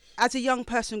 as a young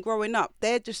person growing up,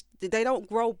 they don't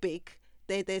grow big.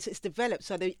 It's developed.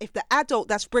 So if the adult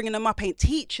that's bringing them up ain't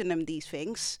teaching them these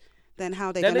things, then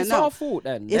how they Then gonna it's know? our fault.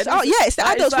 Then It's the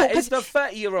adult's fault. It's the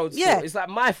 30-year-old's Yeah. fault. It's like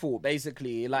my fault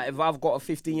basically. Like if I've got a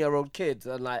 15-year-old kid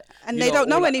And they don't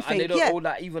know or anything, and they don't yeah. or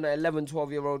like even an 11,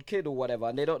 12-year-old kid or whatever,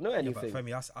 and they don't know But anything.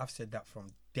 Femi, I've said that from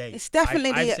day. It's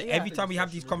definitely I the- say, every time we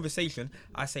have these conversations,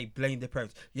 I say blame the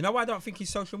parents. You know why I don't think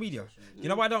it's social media? You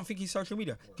know why I don't think it's social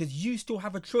media? Because you still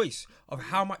have a choice of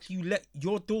how much you let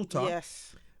your daughter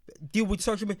Yes. deal with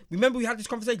social media. Remember we had this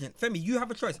conversation. Femi, you have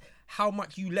a choice how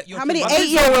much you let your How many children-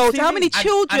 8-year-olds? How many And-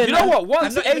 children? You know what?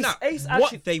 Once and not even Ace that,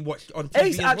 what actually- they watch on TV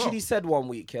Ace as actually well. said one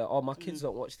week, oh, my kids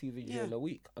don't watch TV during the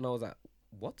week, and I was like,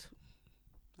 what?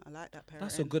 I like that parenting.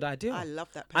 That's a good idea. I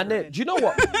love that parenting. And then, do you know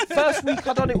what? First week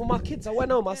I done it with my kids. I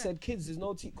went home. I said, "Kids, there's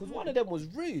no TV," because one of them was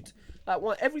rude. Like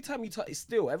every time you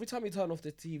turn off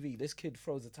the TV, this kid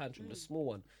throws a tantrum. The small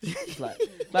one, it's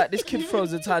like this kid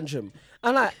throws a tantrum,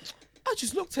 and I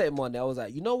just looked at him one day. I was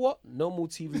like, you know what? No more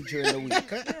TV during the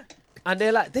week. And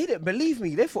they're like, they didn't believe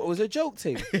me. They thought it was a joke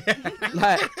thing.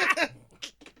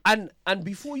 And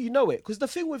before you know it, because the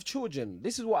thing with children,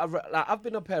 this is what I've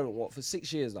been a parent for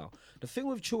 6 years now. The thing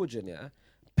with children,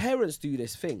 parents do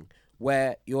this thing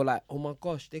where you're like, oh my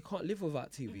gosh, they can't live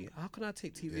without TV. How can I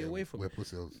take TV away from them?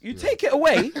 You take it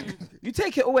away. You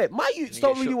take it away. My youths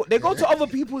don't really. They go to other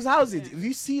people's houses. If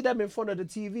you see them in front of the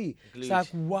TV, it's like,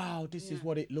 wow, this is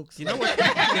what it looks like. You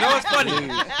know what's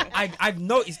funny? I've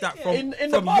noticed that from In the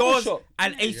from barber yours shop.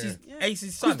 and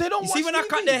Ace's son. they don't you see watch when I TV.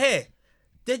 cut their hair,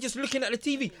 they're just looking at the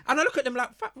TV, and I look at them like,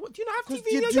 what, do you not have 'Cause TV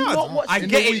in you your do yard? not watch I TV.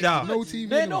 get it now. No TV.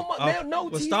 They anymore. don't. No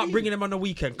We'll TV. start bringing them on the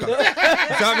weekend.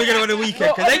 Start bringing them on the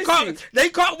weekend because they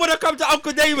can't want to come to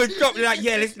Uncle David's shop. They're like,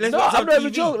 yeah, let's No, watch I'm some not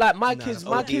even TV. joking. Like my kids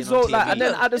OD don't on like. TV. And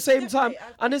then at the same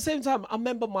time, I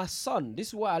remember my son. This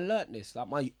is where I learnt this. Like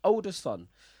my oldest son,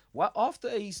 after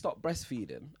he stopped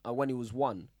breastfeeding, and when he was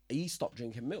 1, he stopped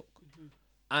drinking milk,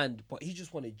 but he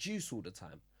just wanted juice all the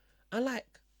time, and like.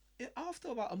 After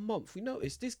about a month, we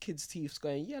noticed this kid's teeth's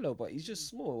going yellow, but he's just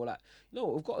small. We're like, no,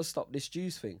 we've got to stop this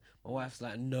juice thing. My wife's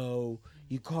like, no,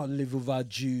 you can't live without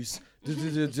juice.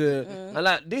 And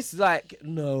like this, like,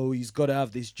 no, he's got to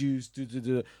have this juice.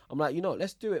 I'm like,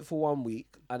 let's do it for 1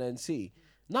 week and then see.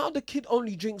 Now the kid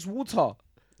only drinks water.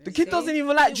 The kid doesn't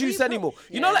even like juice anymore.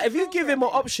 Like if you give him an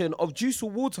option of juice or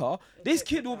water, this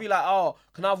kid will be like, oh,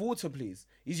 can I have water, please?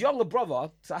 His younger brother,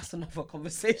 that's another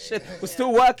conversation. We're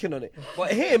still working on it.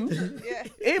 But him,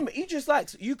 he just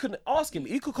likes, you can ask him.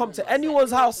 He could come to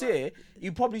anyone's house here.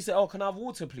 You probably say, oh, can I have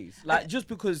water, please? Like, just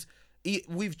because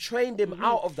we've trained him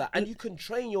out of that. And you can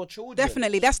train your children.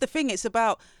 Definitely. That's the thing. It's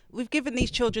about, we've given these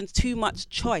children too much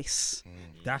choice.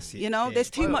 That's it.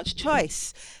 There's too much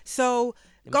choice. So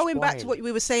going back to what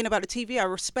we were saying about the TV, I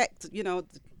respect,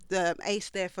 the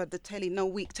Ace there for the no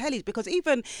week tellies, because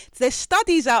even there's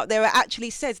studies out there that actually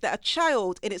says that a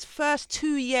child in its first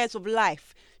 2 years of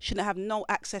life shouldn't have no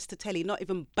access to telly, not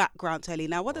even background telly.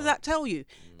 Now, what does that tell you?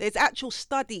 There's actual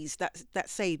studies that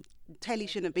say telly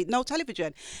shouldn't be, no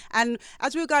television. And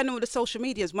as we were going on with the social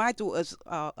medias, my daughters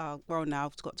are grown now.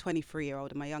 I've got a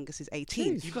 23-year-old and my youngest is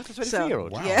 18. You got a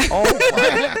 23-year-old? Wow. Yeah. Oh,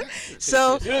 wow.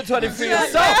 So You're 23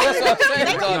 yourself. That's what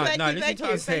I'm saying. No, listen to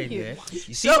what I'm saying, yeah.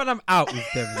 You see when I'm out with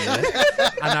them, yeah,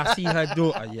 and I see her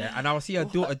daughter, yeah, and I'll see her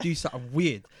daughter do something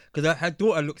weird, because her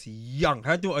daughter looks young.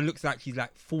 Her daughter looks like she's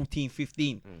like 14,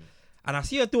 15. And I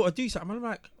see her daughter do something, I'm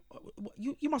like,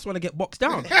 you must want to get boxed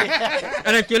down. And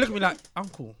then she look at me like,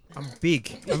 uncle, I'm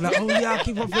big. I'm like, oh yeah, I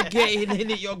keep on forgetting,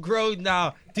 innit? You're grown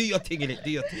now. Do your thing, innit?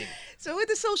 Do your thing. So with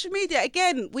the social media,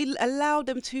 again, we allowed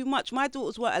them too much. My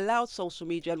daughters weren't allowed social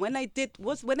media, and when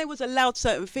they was allowed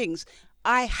certain things,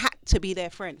 I had to be their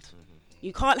friend.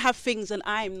 You can't have things and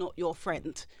I'm not your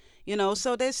friend.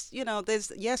 So there's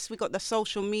yes, we got the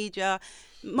social media.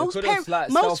 Most parents,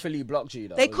 stealthily blocked you.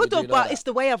 Though. They could have, but it's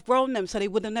the way I've grown them, so they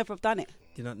would have never have done it.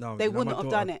 You don't know. They wouldn't have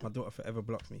done it. My daughter forever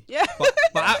blocked me. Yeah.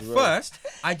 But at first,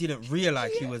 I didn't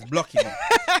realize she was blocking me.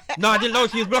 No, I didn't know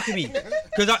she was blocking me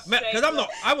because I'm not.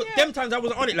 Them times I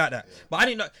wasn't on it like that. But I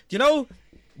didn't know. Do you know?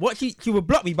 what she would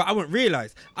block me, but I wouldn't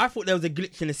realise. I thought there was a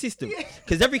glitch in the system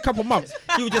because every couple of months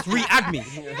she would just re-add me.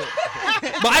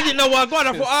 But I didn't know where I got.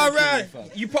 I thought, all right,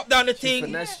 you pop down the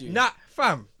thing. Nah,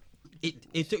 fam.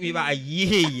 It took me about a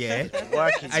year, yeah.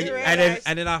 Working.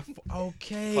 And then I thought,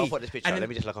 okay. I'll put this picture. Let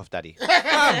me just look off Daddy.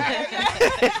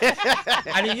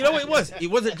 And then you know what it was? It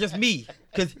wasn't just me,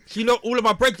 because she know all of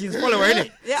my brethren follow her,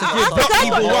 innit? Yeah, So I just block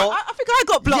people. I think I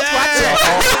got blocked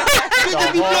Yeah. The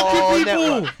whole blocking people.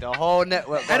 network. The whole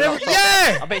network. And then, got locked off.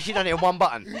 yeah. I bet she done it in one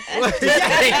button.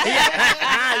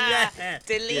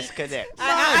 Delete. Disconnect.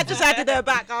 I just added her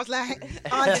back. I was like,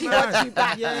 Auntie wants you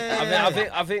back.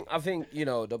 I think you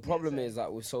know the problem is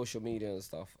that with social media and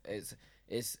stuff,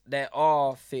 it's there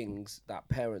are things that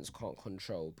parents can't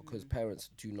control because parents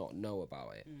do not know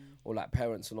about it, or like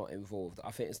parents are not involved.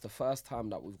 I think it's the first time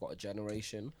that we've got a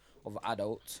generation of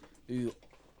adults who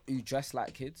dress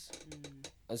like kids,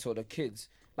 and so the kids.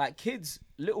 Like kids,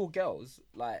 little girls,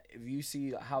 like if you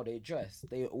see how they dress,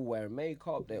 they all wear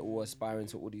makeup, they're all aspiring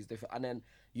to all these different, and then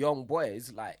young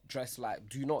boys like dress like,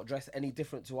 do not dress any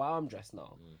different to how I'm dressed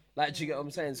now. Like, do you get what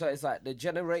I'm saying? So it's like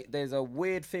there's a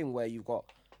weird thing where you've got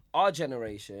our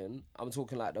generation, I'm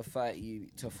talking like the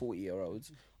 30 to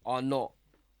 40-year-olds, are not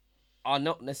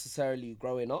necessarily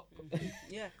growing up.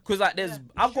 Yeah. Because like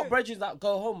I've got brethren that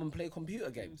go home and play computer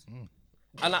games.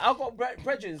 And like, I've got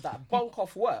brethren that bunk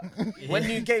off work when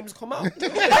new games come out.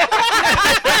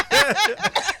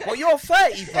 Well, you're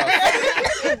 30,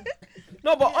 bro.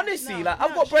 No, but honestly, like,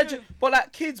 I've got brethren, but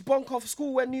like, kids bunk off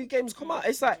school when new games come out.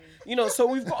 It's like, you know, so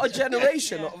we've got a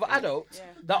generation of adults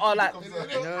that are like,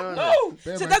 no.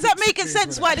 So does that make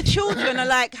sense why the children are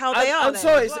like how they are? And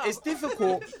so it's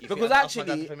difficult because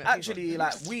actually,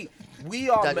 like, we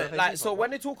are like, so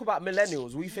when they talk about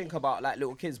millennials, we think about like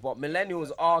little kids, but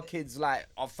millennials are kids like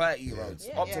of 30-year-olds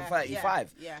up to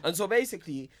 35. And so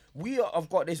basically, we have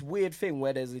got this weird thing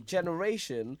where there's a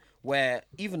generation where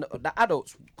even the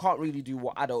adults can't really do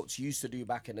what adults used to do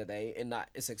back in the day, in that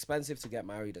it's expensive to get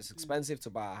married, it's expensive to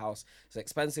buy a house, it's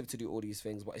expensive to do all these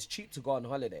things, but it's cheap to go on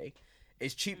holiday.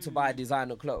 It's cheap to buy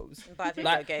designer clothes.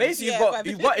 Like basically,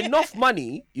 you've got enough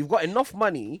money. You've got enough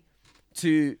money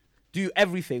to do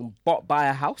everything but buy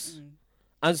a house.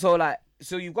 And so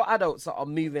you've got adults that are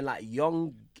moving like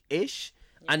young-ish,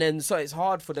 and then so it's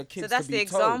hard for the kids to be told. So that's the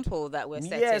example that we're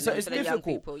setting. Yeah, so it's for the young difficult.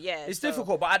 people. Yeah, it's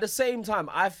difficult, but at the same time,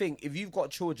 I think if you've got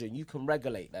children, you can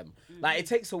regulate them. Like, it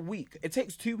takes a week, it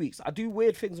takes 2 weeks. I do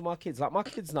weird things with my kids. Like, my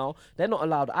kids now, they're not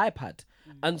allowed iPad.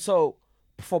 And so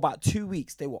for about 2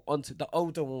 weeks, they were onto, the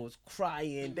older one was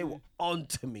crying. They were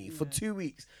onto me for 2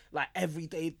 weeks. Like, every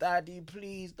day, Daddy,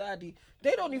 please, Daddy.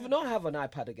 They don't even know I have an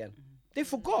iPad again. They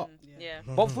forgot. Yeah.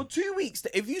 But for 2 weeks,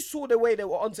 if you saw the way they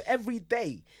were onto every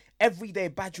day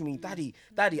badgering me, Daddy.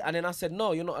 And then I said,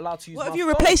 no, you're not allowed to use my phone. What have you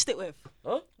replaced it with?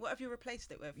 Huh? What have you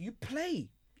replaced it with? You play.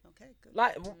 Okay, good.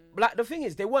 Like the thing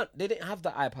is, they didn't have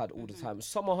the iPad all the time.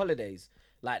 Summer holidays.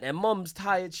 Like, their mum's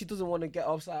tired, she doesn't want to get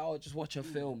off, so like, oh, just watch a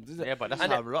film. Yeah, but that's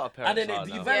how a lot of parents are now.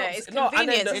 It's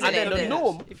convenient, isn't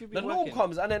it? The norm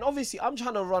comes, and then obviously I'm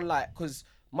trying to run like, because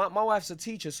my wife's a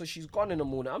teacher, so she's gone in the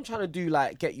morning. I'm trying to do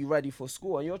like, get you ready for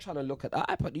school, and you're trying to look at the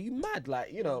iPad. Are you mad?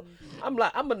 Like, you know,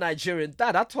 I'm a Nigerian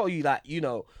dad. I tell you that, you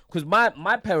know, because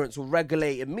my parents were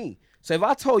regulating me. So if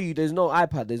I tell you there's no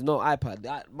iPad, there's no iPad.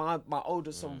 My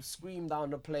older son scream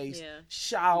down the place,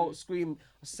 shout, scream,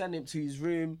 send him to his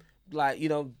room. Like, you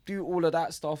know, do all of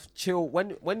that stuff, chill.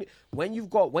 When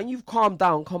you've calmed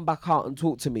down, come back out and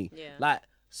talk to me. Like,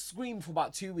 scream for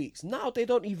about 2 weeks. Now they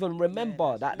don't even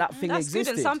remember that thing That's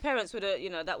existed. good, and some parents would have, you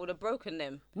know, that would have broken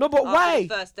them. No, but after why?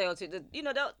 The first day or two, you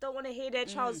know, don't want to hear their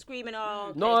child screaming. Oh,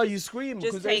 okay, No, you scream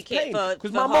just because there's take it pain. for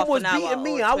Because my half mum was an hour beating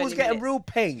me. or I was 20 getting minutes. real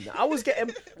pain. I was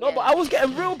getting but I was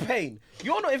getting real pain.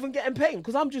 You're not even getting pain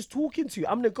because I'm just talking to you.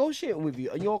 I'm negotiating with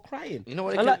you, and you're crying. You know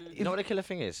what? You know what the killer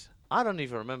thing is? I don't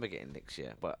even remember getting licks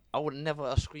yet, but I would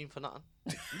never scream for nothing.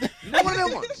 You know one of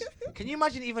them ones? Can you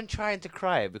imagine even trying to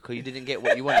cry because you didn't get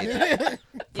what you wanted?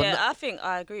 Yeah, I think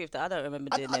I agree with that. I don't remember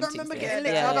doing them I don't things. remember Yeah. getting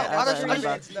licked. Yeah, I don't remember.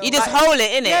 remember. You just hold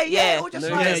it, innit? Yeah.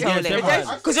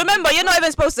 Because remember, you're not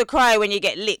even supposed to cry when you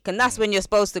get licked, and that's when you're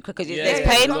supposed to, because there's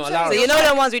pain. you're not allowed. So you know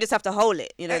the ones we just have to hold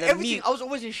it. You know, the Everything. mute. I was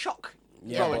always in shock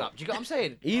growing up. Do you get what I'm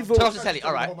saying? Evil. Tell us to tell you.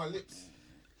 All right. Hold my lips.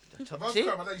 If I was See?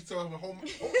 crying, my dad used to tell me, hold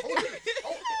it.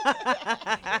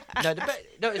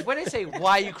 No, it's when they say,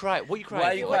 why you cry? What you crying? Why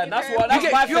are you for? crying?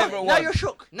 That's my favourite one. Now you're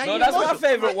shook. No, that's my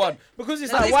favourite one. Because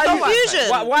it's No, like, there's why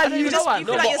confusion. why do You you just- know? you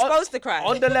feel like you're supposed to cry.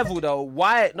 On the level though,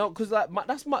 why? No, because like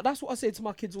that's what I say to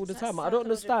my kids all the time. I don't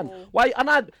understand why, and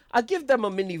I give them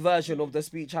a mini version of the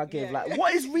speech I gave. Like,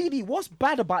 what's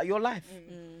bad about your life?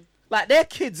 Like they're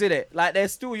kids in it. Like they're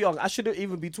still young. I shouldn't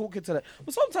even be talking to them.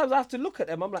 But sometimes I have to look at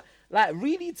them. I'm like,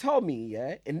 really tell me,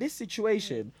 yeah, in this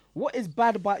situation, what is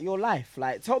bad about your life?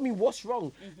 Like, tell me what's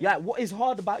wrong. Like, what is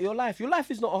hard about your life? Your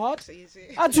life is not hard.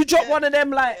 I had to drop one of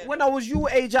them. Like when I was your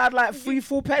age, I had like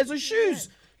 3-4 pairs of shoes.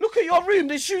 Look at your room.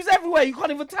 There's shoes everywhere. You can't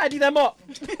even tidy them up.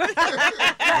 Like, do you know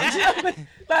what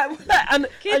I mean? And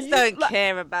Kids you, don't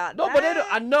care about no, that. but they don't.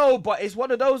 I know, but it's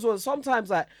one of those ones. Sometimes,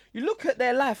 like you look at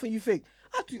their life and you think,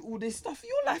 I do all this stuff.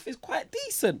 Your life is quite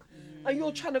decent, and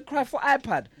you're trying to cry for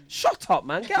iPad. Shut up,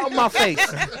 man. Get on my face.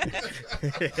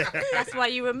 That's why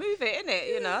you remove it, innit?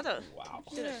 You know, I don't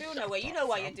feel no way. You know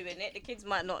why you're doing it. The kids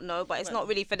might not know, but it's not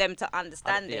really for them to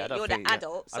understand it. You're the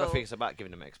adult. I don't think it's about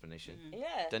giving them an explanation. Yeah.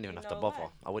 Don't even have to bother.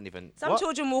 I wouldn't even. Some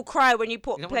children will cry when you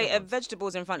put You know a what plate they of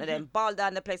vegetables in front of them, boil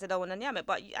down the place, they don't want to yam it.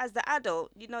 But as the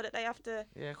adult, you know that they have to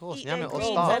Yeah, of course. eat Yam their it or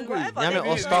greens starve. and whatever. Yam They it or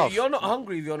really- starve. You're not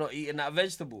hungry if you're not eating that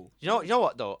vegetable. You know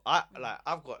what though?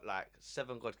 I've got like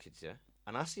 7 god kids, yeah,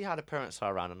 and I see how the parents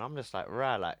are around, and I'm just like,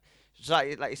 rah, like, it's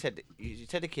like you said, you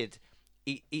tell the kid,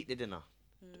 eat the dinner.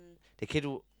 The kid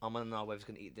will, I'm gonna know whether he's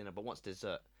gonna eat dinner, but wants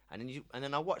dessert. And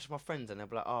then I watch my friends, and they'll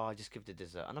be like, oh, I just give the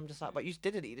dessert, and I'm just like, but you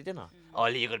didn't eat the dinner. Oh,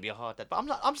 you're gonna be a hard dad. But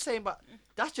I'm saying, but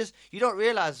that's just you don't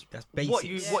realize That's what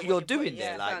basics. you're doing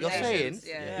there. Like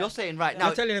you're saying right now.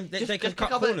 You're telling them they can cut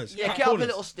pick corners. Yeah, cut get up a corners.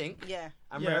 little stink. Yeah.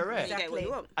 And Yeah. rare. You get what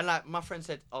you want. And like my friend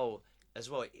said, oh, as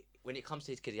well, when it comes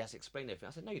to his kid, he has to explain everything.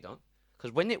 I said, no, you don't.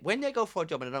 Because when they go for a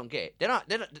job and they don't get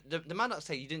it, the man not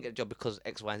say you didn't get a job because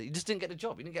X, Y, and Z. You just didn't get the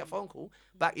job. You didn't get a phone call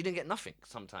back. You didn't get nothing.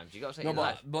 Sometimes you got to say No, your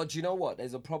life. but you know what?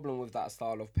 There's a problem with that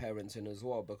style of parenting as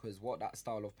well, because what that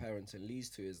style of parenting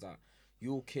leads to is that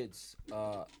your kids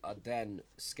are then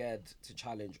scared to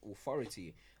challenge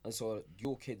authority, and so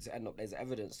your kids end up. There's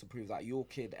evidence to prove that your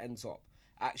kid ends up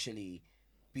actually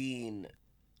being.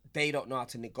 They don't know how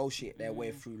to negotiate their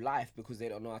way through life because they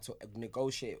don't know how to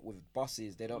negotiate with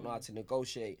bosses. They don't know how to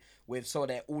negotiate with. So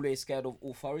they're always scared of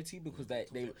authority because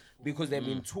they've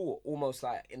been taught almost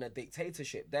like in a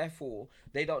dictatorship. Therefore,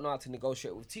 they don't know how to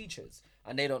negotiate with teachers,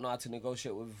 and they don't know how to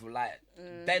negotiate with like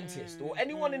dentists or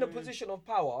anyone in a position of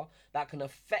power that can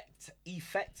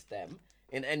affect them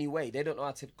in any way. They don't know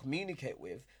how to communicate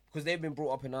with, because they've been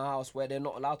brought up in a house where they're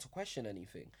not allowed to question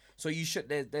anything. So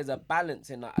there's a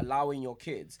balance in that, allowing your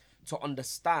kids to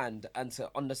understand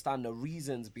the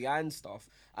reasons behind stuff,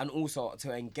 and also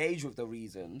to engage with the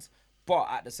reasons. But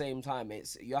at the same time,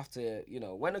 you have to,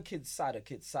 when a kid's sad,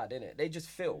 innit? They just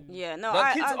feel. Yeah, no, The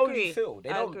I kids agree. only feel. They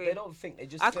I don't. agree. They don't think. They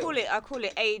just. I feel. call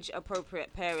it age appropriate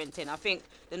parenting. I think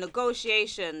the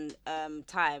negotiation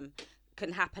time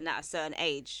can happen at a certain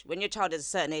age. When your child is a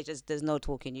certain age, there's no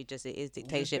talking. It is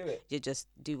dictatorship. You just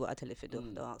do what I tell you to do.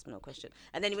 Don't ask me no question.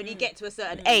 And then when you get to a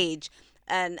certain age,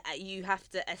 and you have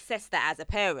to assess that as a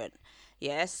parent.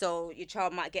 Yeah, so your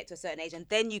child might get to a certain age, and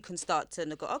then you can start to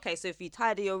go, okay, so if you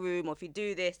tidy your room, or if you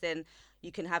do this, then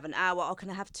you can have an hour, or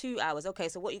can I have 2 hours? Okay,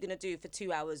 so what are you going to do for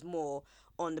 2 hours more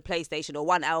on the PlayStation, or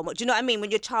 1 hour more? Do you know what I mean? When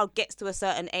your child gets to a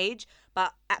certain age,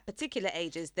 but at particular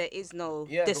ages, there is no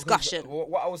discussion.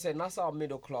 What I was saying, that's our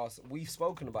middle class. We've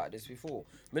spoken about this before.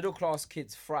 Middle class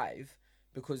kids thrive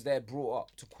because they're brought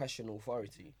up to question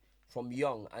authority from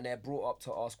young, and they're brought up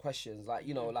to ask questions. Like,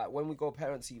 like when we go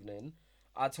parents' evening,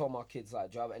 I tell my kids,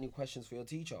 like, do you have any questions for your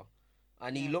teacher?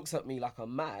 And he looks at me like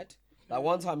I'm mad. Like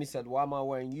one time he said, why am I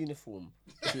wearing uniform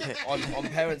on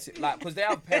parents, like, because they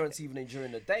have parents' evening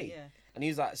during the day. Yeah. And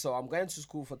he's like, so I'm going to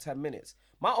school for 10 minutes.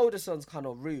 My older son's kind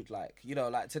of rude, like,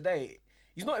 like today,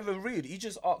 he's not even rude. He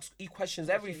just asks, he questions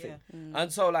everything. Yeah.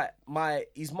 And so like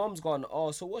his mom's gone,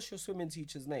 oh, so what's your swimming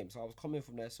teacher's name? So I was coming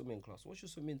from their swimming class. What's your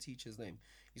swimming teacher's name?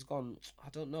 He's gone, I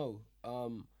don't know.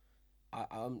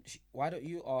 Why don't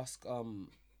you ask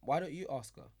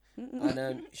her? And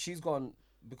then she's gone,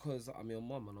 because I'm your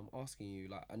mum and I'm asking you,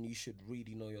 like, and you should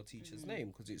really know your teacher's name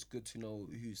because it's good to know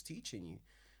who's teaching you.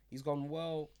 He's gone,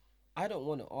 well, I don't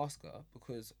want to ask her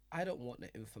because I don't want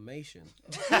the information.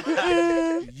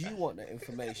 You want the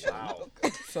information. Wow.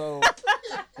 So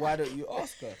why don't you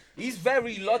ask her? He's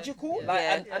very logical,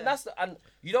 and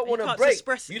you don't want to break.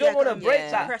 You don't want to break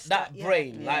that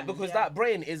brain, like, because that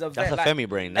brain is that's a Femi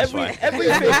brain. That's why.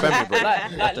 Everything, That's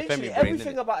a literally Femi brain,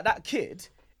 everything about that kid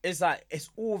is like, it's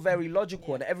all very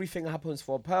logical, and everything happens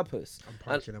for a purpose. I'm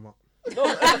punching him up. No,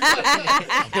 but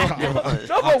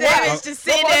David's just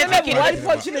sitting there thinking, why are you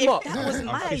punching him up? that was I'm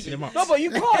mine. pissing him up. No, but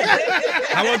you can't.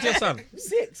 How old's your son?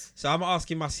 6. So I'm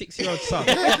asking my 6-year-old son,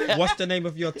 what's the name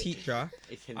of your teacher?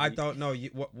 I don't know.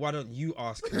 Why don't you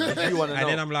ask her? You want to know. And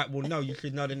then I'm like, well, no, you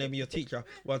should know the name of your teacher.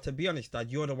 Well, to be honest,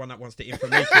 Dad, you're the one that wants the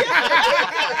information.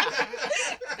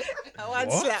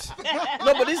 One slap.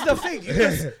 No, but this is the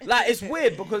thing. Like, it's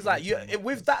weird because like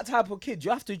with that type of kid,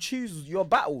 you have to choose your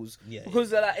battles. Yeah.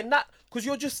 Because because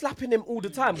you're just slapping him all the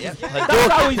time. Yeah.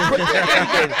 That's how he's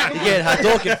Yeah, her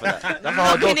talking for that. That's how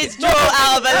her Knocking talking. his jaw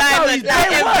out of alignment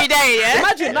like every day, yeah?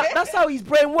 Imagine that's how his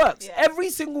brain works. Every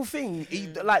single thing,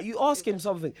 like you ask him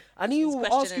something, and he will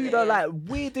ask you questioning the it, like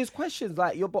weirdest questions.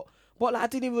 Like but like I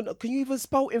didn't even. Can you even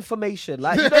spell information?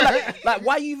 Like you know, like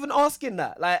why are you even asking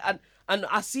that? Like and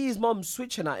I see his mum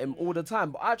switching at him all the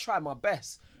time, but I try my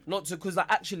best not to, because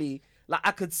actually like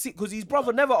I could see, because his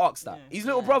brother never asked that. His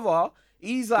little brother,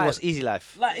 he's like, It was easy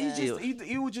life. like he's just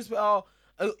he would just be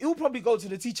he'll probably go to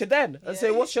the teacher then and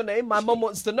say, "What's your name? My mum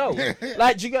wants to know."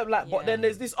 Like, do you get like? But then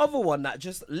there's this other one that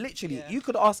just literally you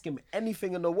could ask him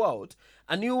anything in the world,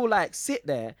 and he'll like sit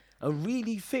there and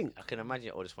really think. I can imagine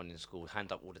your oldest one in school,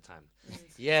 hand up all the time.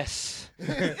 Yes.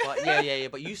 But yeah.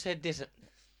 But you said this.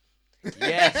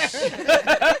 Yes.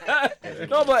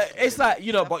 No, but it's like,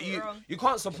 you know, but you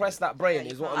can't suppress that brain,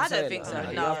 is what I'm I saying. don't think so. Like,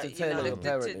 you No, have to tailor your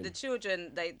parenting. the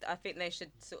children, I think they should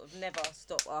sort of never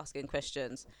stop asking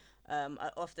questions.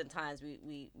 Oftentimes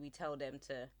we tell them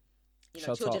to,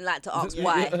 Shut children up. like to ask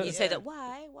why. You say that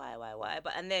why,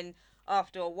 but and then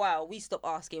after a while we stop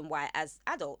asking why as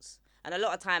adults. And a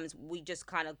lot of times we just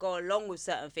kind of go along with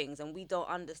certain things and we don't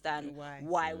understand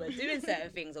why we're doing certain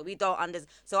things, or we don't understand.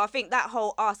 So I think that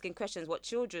whole asking questions, what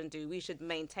children do, we should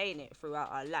maintain it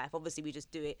throughout our life. Obviously, we just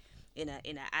do it in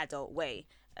an adult way.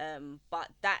 But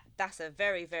that's a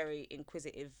very, very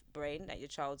inquisitive brain that your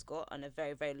child's got, and a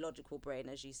very, very logical brain,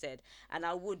 as you said. And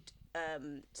I would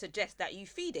suggest that you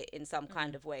feed it in some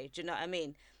kind of way. Do you know what I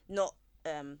mean? Not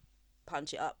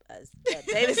punch it up, as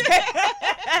David said.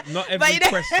 Not every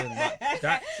question.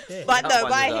 That's it. But no, That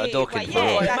one's I a hear you. dorking But for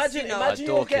yeah, me. that's, Imagine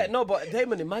you're Dorking. getting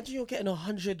Damon. Imagine you're getting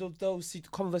 100 of those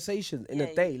conversations in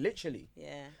a day, literally.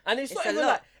 Yeah. And it's not a even lot.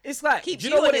 like, it's like, Keeps do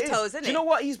you know you what on it your toes, is? innit? Do you know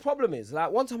what his problem is?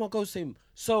 Like, one time I go to him,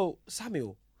 so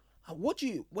Samuel,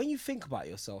 when you think about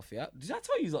yourself, yeah? Did I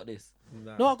tell you got this?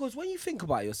 No, I goes, when you think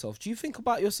about yourself, do you think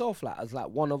about yourself like as like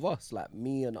one of us, like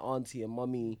me and auntie and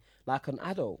mummy, like an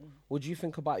adult? Or do you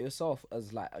think about yourself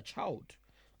as like a child?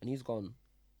 And he's gone,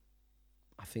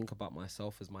 I think about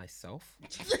myself as myself.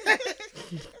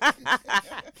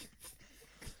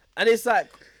 And it's like,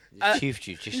 Chief.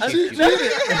 Just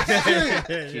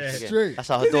Straight. That's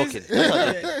how her talking.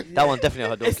 That one definitely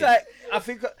her talking. it's like, I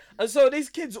think, and so these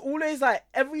kids always like,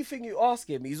 everything you ask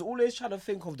him, he's always trying to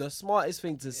think of the smartest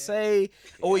thing to say,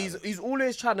 or he's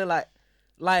always trying to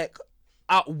like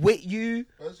outwit you,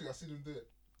 Actually, I seen him do it.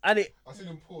 and it. I seen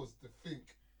him pause to think.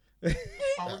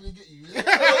 How when you get you?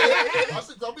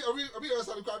 I'll be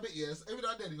outside quite a bit, yes. Every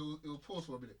now and then he'll pause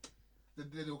for a minute. Then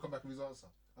he'll come back with his answer.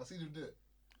 I've seen him do it.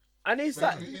 And it's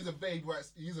But like, he's a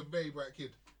very bright kid.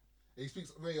 He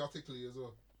speaks very articulately as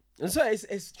well. and so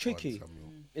it's tricky.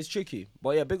 It's tricky.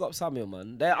 But yeah, big up Samuel,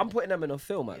 man. I'm putting them in a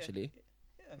film actually.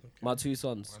 My two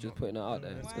sons, just putting it out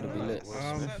there. It's gonna be lit.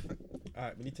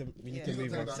 Alright, we need to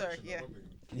move on. Sorry, yeah.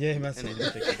 Yeah, man. Can you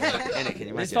We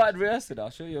imagine? started rehearsing. I'll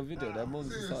show you a video. Their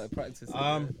mums started practicing.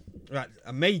 Right,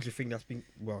 a major thing that's been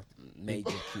Major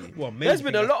key. major There's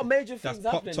been thing a lot of major that's things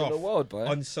happening popped in the off world, boy.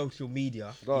 on social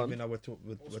media. Go on. Even though we're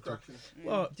talking,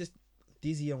 well, just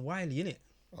Dizzy and Wiley, innit?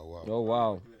 Oh wow. Oh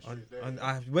wow. And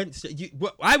I went straight.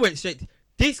 I went straight.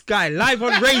 This guy live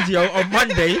on radio on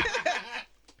Monday.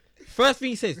 First thing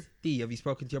he says, D, have you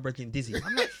spoken to your brother Dizzy?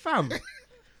 I'm like, fam.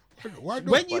 Why not?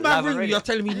 When you What, man live on ring me, radio? you're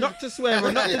telling me not to swear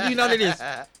or not to do none of this.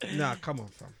 Nah, come on,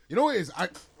 fam. You know what it is?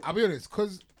 I'll be honest,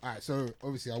 because so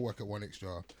obviously I work at One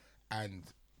Extra, and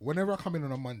whenever I come in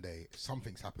on a Monday,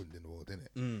 something's happened in the world,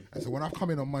 innit? And so when I've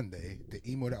come in on Monday, the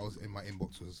email that was in my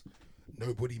inbox was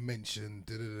nobody mentioned,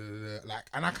 like,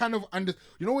 and I kind of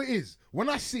you know what it is? When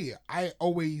I see it, I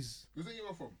always Who's the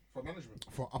email from? From management?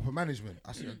 for upper management.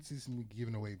 I see me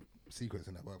giving away secrets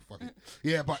and that, but fuck it.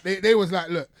 Yeah, but they was like,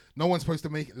 look, no one's supposed to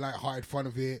make it like hide fun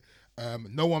of it.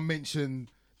 No one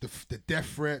mentioned the death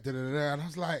threat, and I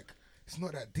was like, it's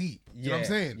not that deep. You know what I'm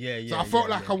saying? Yeah. So I felt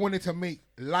like I wanted to make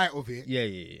light of it.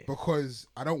 Yeah. Because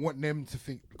I don't want them to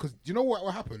think. Because do you know what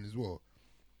will happen as well?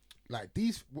 Like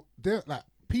they're like,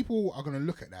 people are gonna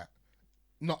look at that,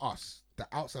 not us. The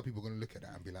outside people are gonna look at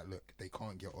that and be like, look, they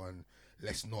can't get on.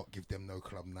 Let's not give them no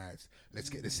club nights. Let's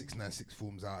get the 696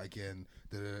 forms out again.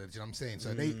 Do you know what I'm saying?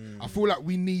 So I feel like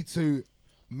we need to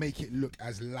make it look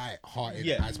as light-hearted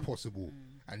as possible,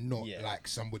 and not like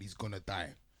somebody's gonna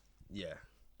die. Yeah.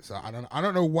 So I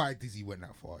don't know why Dizzy went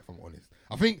that far. If I'm honest,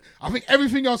 I think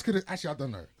everything else could have. Actually, I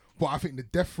don't know, but I think the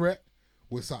death threat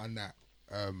was something that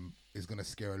is gonna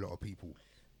scare a lot of people.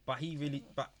 But he really,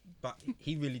 but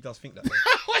he really does think that.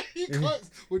 He can't.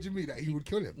 What do you mean that he would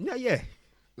kill him? Yeah.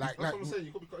 Like, That's what I'm saying.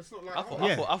 You could be, it's not like. I thought, oh,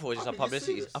 I thought it was just a I think it's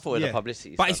publicity. serious. I thought it was Yeah. a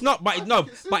publicity. But it's not. But no.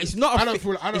 But it's not. I A don't thi-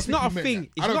 feel- I don't it's think not a he meant thing. that.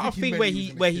 It's I don't not a think he thing meant where he was he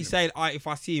gonna where kill he's him. saying, if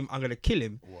I see him, I'm gonna kill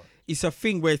him. What? It's a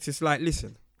thing where it's just like,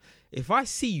 listen, if I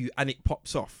see you and it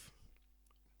pops off,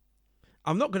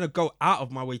 I'm not gonna go out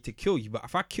of my way to kill you. But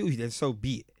if I kill you, then so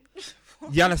be it.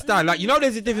 You understand? Like, you know,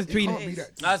 there's a difference It between. can't be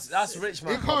that deep. That's rich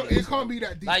man. It can't be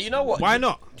that deep. Like, you know what? Why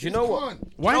not? Do you know what?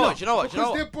 Can't. Why Do you know not? what? Do you know what?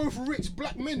 Because they're both rich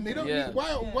black men. They don't Yeah. need.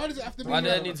 Why does it have to be? Why do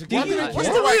like they need to that? kill Why do you? they What's What's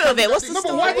care? the root of it? What's the No, but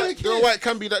story? why do they care? Why it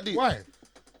can be that deep? Why?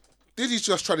 Diddy's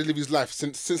just trying to live his life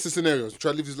since the scenarios,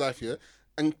 trying to live his life here,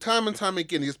 and time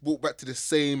again, he just brought back to the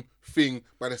same thing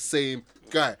by the same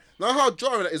guy. Now, how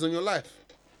jarring that is on your life.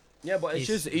 Yeah, but he's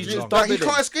just Like, dubbing he him.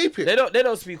 can't escape it. They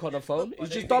don't speak on the phone. He's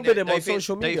just dubbing him on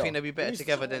social Do you media. think they'd be better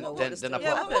together than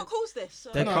apart? What caused this?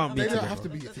 They No, can't be they don't together. have to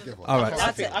be together. All right.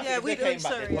 I think Yeah, if we they don't. came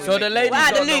back, Sorry. they'd So the ladies We're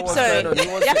out of the don't know loop, what's sorry. going on. He You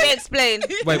wants have to- to explain.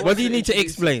 Wait, what do you need to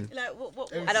explain? Like,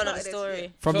 what I don't know the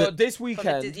story. From So the, this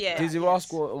weekend, yeah. Dizzy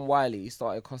Rascal and Wiley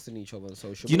started cussing each other on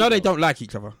social do you know they media. don't like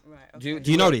each other? Right. Do Do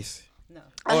you know this?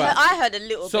 I heard a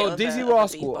little bit. So of Dizzy of the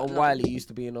Rascal beef, but and not- Wiley used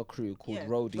to be in a crew called Yeah.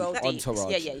 Roadie Roadie.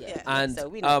 Entourage. Yeah. And So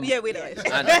we know. Yeah, we know.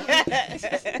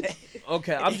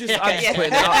 Okay, I'm just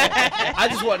putting it out. I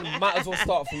just want might as well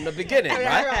start from the beginning,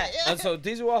 right? And so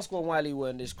Dizzy Rascal and Wiley were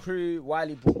in this crew.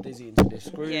 Wiley brought Dizzy into this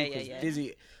crew. Yeah. 'cause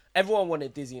Dizzy, everyone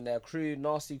wanted Dizzy in their crew.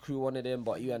 Nasty Crew wanted him,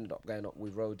 but he ended up going up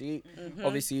with Roadie.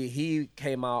 Obviously, he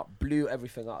came out, blew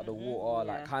everything out of the water,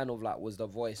 like kind of like was the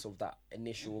voice of that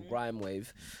initial grime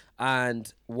wave.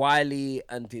 And Wiley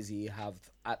and Dizzy have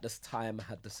at this time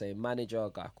had the same manager, a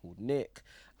guy called Nick.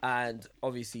 And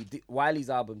obviously, Wiley's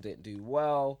album didn't do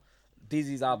well.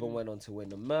 Dizzy's album went on to win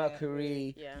the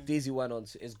Mercury. Yeah. Dizzy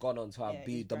is gone on to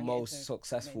be the most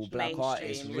successful black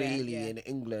artist mainstream, really in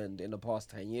England in the past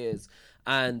 10 years.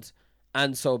 And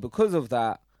so because of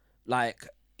that, like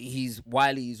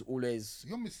Wiley's always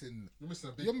You're missing. missing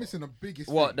a big You're missing the biggest.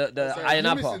 what thing. the You're Iron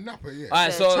missing Apple. Napa, yeah.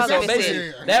 Alright, so Chunk basically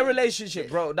missing. their relationship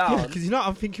broke down. Because you know,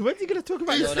 I'm thinking, when's he gonna talk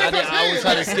about No, this? I was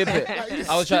trying to skip it. Like,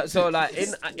 I was trying. So like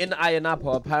in Iron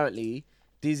Apple, apparently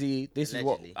Dizzy. This is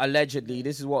what Allegedly. allegedly.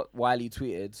 This is what Wiley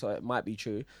tweeted. So it might be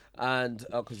true. And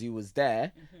because he was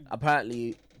there,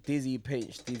 apparently Dizzy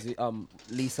pinched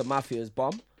Lisa Mafia's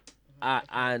bum.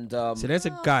 And So there's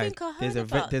a Oh, I guy. think I There's heard a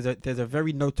ve- about- there's a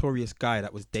very notorious guy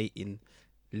that was dating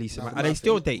Lisa. No, Are they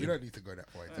still dating? We don't need to go that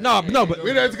far. No, but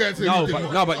We don't need to go into no, anything.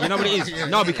 but you know what it is.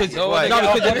 No, because no,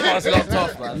 because locked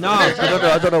off, man. no,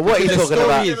 I don't know what he's the talking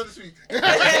story about. is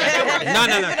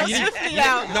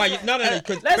no.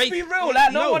 Let's be real.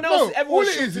 Like no one else. No, Everyone all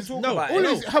it should is be is talking no, about all it.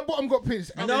 it is, her bottom got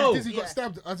pinched and No. then Dizzy got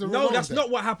stabbed as a No, result that's of not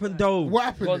that. what happened though. What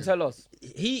happened? Go on, then? tell us.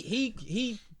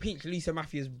 He pinched Lisa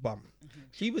Mafia's bum.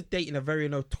 She was dating a very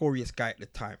notorious guy at the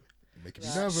time. Making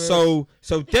me nervous. So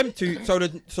them two. So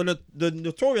the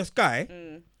notorious guy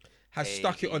has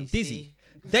stuck it on Dizzy.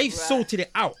 They've sorted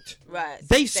it out. Right.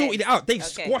 They've sorted it out. They've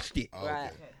Okay. squashed it, Oh,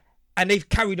 Right. okay. and they've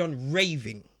carried on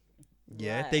raving.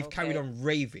 Yeah, Right, they've carried okay. on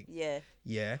raving. Yeah.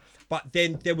 Yeah, but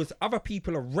then there was other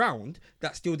people around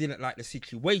that still didn't like the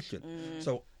situation.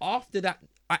 So after that,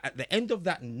 at the end of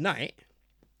that night,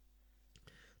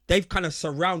 they've kind of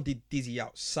surrounded Dizzy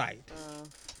outside,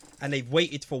 and they've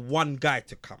waited for one guy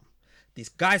to come. This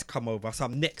guy's come over,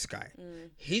 some next guy.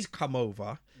 He's come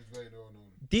over.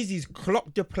 Dizzy's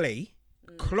clocked the play,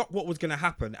 clocked what was gonna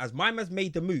happen. As my man's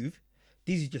made the move,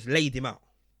 Dizzy just laid him out,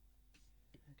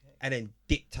 and then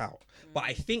dipped out. But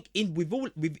I think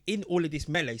within all of this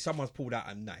melee, someone's pulled out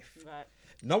a knife. Right.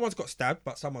 No one's got stabbed,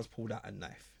 but someone's pulled out a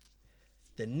knife.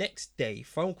 The next day,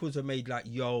 phone calls are made like,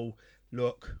 "Yo,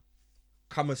 look,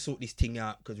 come and sort this thing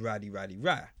out because rah.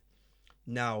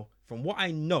 Now, from what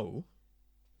I know,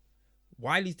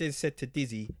 Wiley's then said to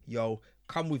Dizzy, "Yo,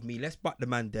 come with me. Let's butt the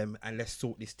man them and let's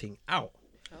sort this thing out."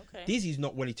 Okay. Dizzy's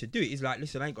not willing to do it. He's like,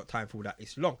 "Listen, I ain't got time for all that.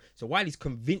 It's long." So Wiley's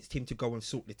convinced him to go and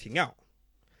sort the thing out.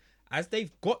 As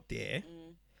they've got there,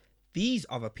 these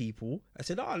other people, I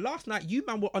said, "Oh, last night you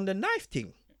man were on the knife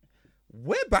thing.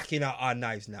 We're backing out our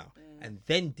knives now." And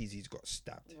then Dizzy's got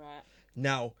stabbed. Right.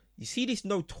 Now, you see this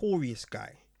notorious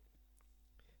guy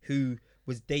who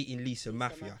was dating Lisa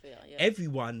Mafia. yeah.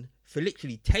 Everyone, for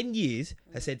literally 10 years,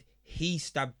 has said he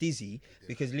stabbed Dizzy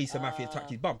because Lisa Mafia touched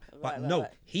his bum. But right, no,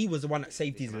 right. he was the one that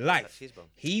saved his life. his bum.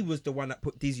 He was the one that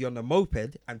put Dizzy on the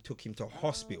moped and took him to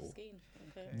hospital. Okay.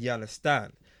 You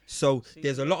understand? So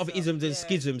there's a lot of isms and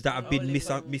schisms that have been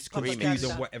misconstrued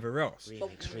and whatever else.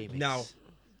 Remix. Now,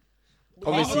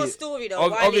 Obviously- your story though.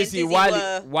 Wiley and Obviously, Dizzy Wiley,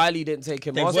 were. Wiley didn't take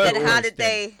him They on. were Then how always did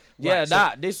they? Yeah, Right, so-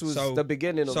 that this was so- the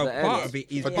beginning of so the part end. of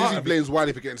it is But Yeah. Dizzy blames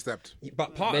Wiley for getting stabbed.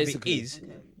 But part Basically. of it is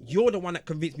you're the one that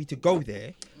convinced me to go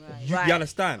there. You Right.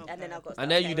 understand? And then I got.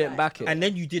 And then you didn't back it. And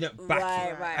then you didn't back Right,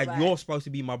 it. right, and right. you're supposed to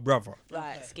be my brother.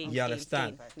 Right. Scheme. You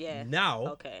understand? Yeah. Now,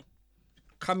 Okay.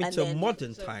 coming And to then-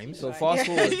 modern times. So fast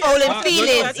forward. He's all in No,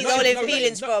 feelings. He's no, all no, in no,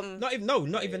 feelings no, from.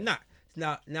 Not even that.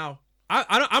 Now,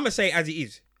 I'm gonna say it as it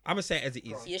is. I'm gonna say it as it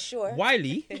is. You sure?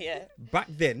 Wiley, Yeah. back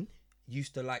then,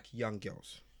 used to like young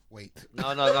girls. Wait. No.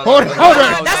 Hold on. That's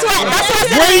why. That's why I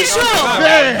said, are you sure?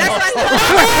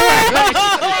 There.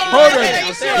 Hold on.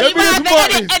 Let me You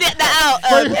might just have to edit that out.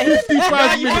 For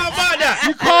 55 You minutes. can't buy that.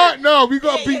 You can't. No, we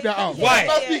gotta beat that out. Why?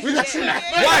 We got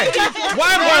Why?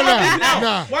 Why am I Nah, beating it out?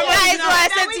 nah. Why am I That is beating it why I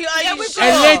out? said to you, are you sure?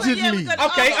 Allegedly.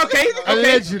 Okay.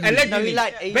 Allegedly. No, he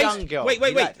liked a young girl. Wait.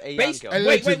 He liked a young Based, girl.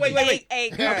 wait. A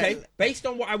girl. Okay, based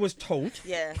on what I was told,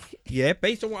 Yeah.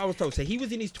 based on what I was told. So he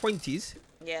was in his 20s.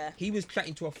 Yeah. He was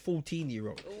chatting to a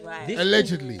 14-year-old. Right. This-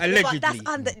 Allegedly. Allegedly. But that's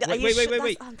under. Are you Wait. sure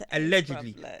that's under-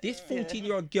 Allegedly. Bruv, This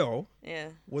 14-year-old girl Yeah.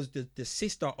 was the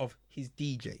sister of his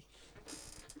DJ.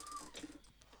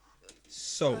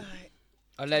 So,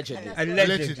 Allegedly.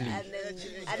 allegedly.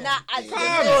 And that adds to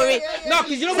the story. No,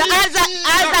 because you know So what it is? as that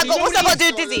you got, know what's what that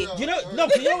got it to do with Dizzy? You know,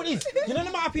 'cause you know what it is? You know the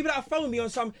amount of people that have phoned me on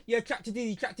some, chat to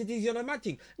Dizzy on a mad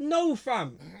thing? No,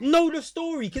 fam. Know the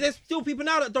story, because there's still people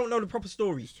now that don't know the proper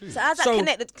story. So how's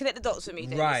that connect the dots for me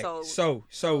then? Right. So,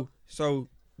 So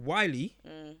Wiley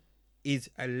is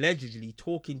allegedly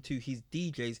talking to his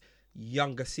DJ's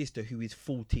younger sister, who is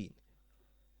 14.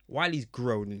 Wiley's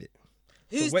grown in it.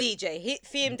 who's when- DJ?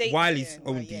 Film DJ. Wiley's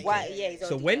own DJ. Yeah, he's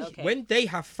So on when DJ, okay. when they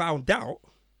have found out,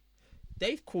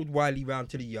 they've called Wiley round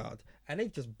to the yard and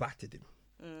they've just battered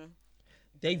him.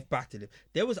 They've battered him.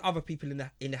 There was other people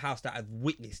in the house that had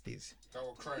witnessed this. That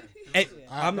were crying.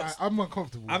 I'm not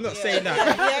uncomfortable. I'm not saying that.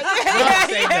 I'm not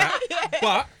saying that.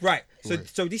 But right. So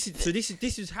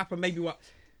this has happened maybe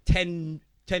 10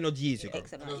 odd years ago.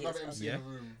 X amount There was of another years MC Yeah. in the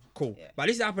room. Cool. But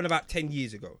this happened about 10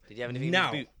 years ago. Did you have anything now,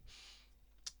 in his boot?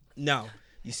 Now,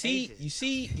 you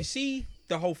see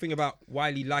the whole thing about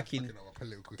Wiley liking. You know,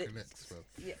 political connects, bro.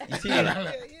 You see,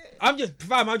 I'm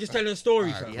just telling a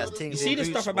story. fam. He has You things see in the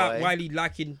boots, stuff about boy. Wiley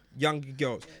liking younger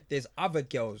girls. There's other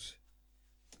girls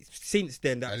since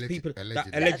then that Allegedly.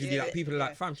 allegedly like people are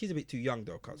like, fam, she's a bit too young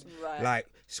though, cuz Right. like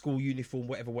school uniform,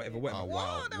 whatever. Oh,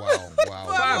 wow.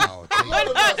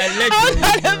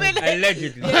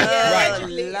 Allegedly. Right.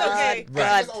 Okay.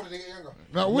 Right. He's older, they get younger.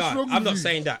 Now, what's No, wrong with I'm not you?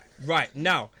 saying that. Right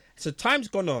now, so time's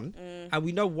gone on, and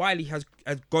we know Wiley has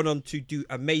gone on to do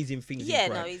amazing things. Yeah, in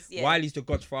no, grime. he's- yeah. Wiley's the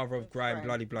godfather of grime,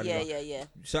 bloody. Yeah.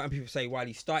 Certain people say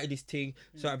Wiley started this thing.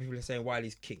 Certain people are saying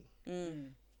Wiley's king.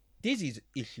 Dizzy's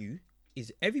issue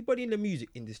is everybody in the music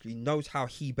industry knows how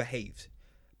he behaves,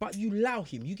 but you allow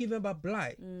him, you give him a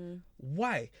blight.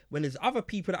 Why? When there's other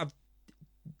people that have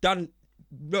done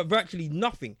virtually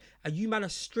nothing, and you man are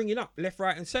stringing up left,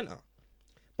 right, and centre.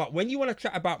 But when you want to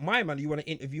chat about my man, you want to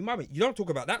interview my man, you don't talk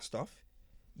about that stuff.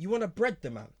 You want to bread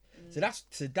the man. So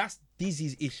that's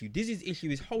Dizzy's issue. Dizzy's issue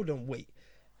is, hold on, wait.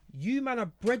 You man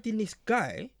are breading this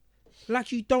guy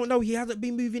like you don't know he hasn't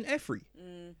been moving every.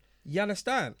 You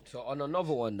understand? So on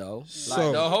another one though, like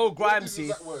So- the whole grime This is scene,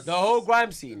 exact words. the whole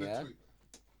grime scene, In the yeah, tweet.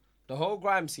 the whole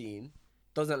grime scene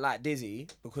doesn't like Dizzy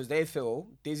because they feel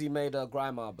Dizzy made a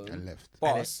grime album, And left.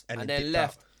 boss, And and then then dipped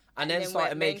left, out. and And then then started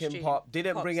went making mainstream pop.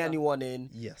 Didn't pop bring stuff. anyone in.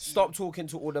 Yes. Stopped talking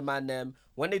to all the man them.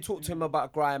 When they talked to him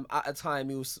about grime, at a time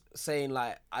he was saying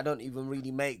like, I don't even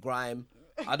really make grime.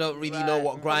 I don't really know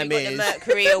what grime Probably got is. the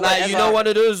Mercury or Like, you whatever. know, one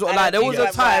of those. Like there was a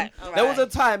Right, time. right, There was a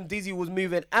right. time Dizzy was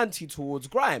moving anti towards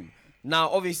grime. Now,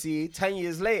 obviously, 10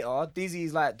 years later,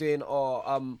 Dizzy's like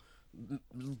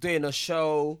doing a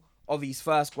show of his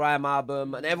first grime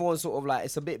album, and everyone's sort of like,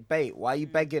 it's a bit bait. Why are you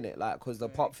begging it? Like, because the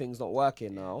pop thing's not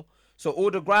working now. So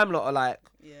all the grime lot are like,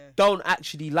 don't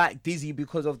actually like Dizzy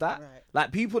because of that.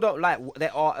 Like, people don't like.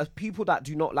 There are people that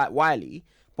do not like Wiley,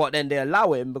 but then they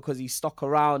allow him because he's stuck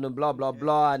around and blah blah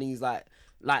blah, and he's like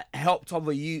helped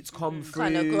other youths come through.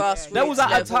 Kind of grassroots There was at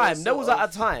a level time. There sort was at of.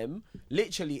 a time.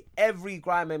 Literally every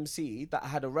grime MC that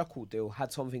had a record deal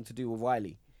had something to do with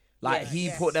Wiley. Like he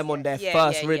put them on their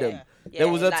first rhythm. There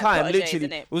was a like time, proteges, literally,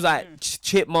 innit? it was like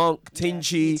Chipmunk,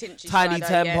 Tinchy, Tinchy, Tiny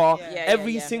Spider, Temper. yeah.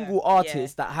 Every Yeah. single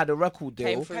artist that had a record Came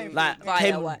deal, through like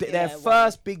via Wi- their yeah,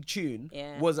 first big tune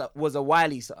Yeah. was a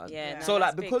Wiley song. Yeah, no, So like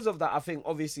that's big. because of that, I think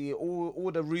obviously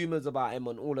all the rumors about him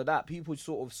and all of that, people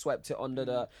sort of swept it under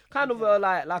the kind of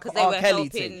like a 'Cause they R. were Kelly helping,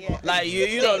 thing. yeah. Like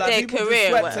you know, like Their people career, just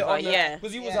swept whatever, it under yeah.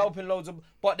 because he was helping loads of.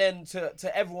 But then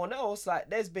to everyone else, like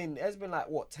there's been like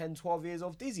what 10, 12 years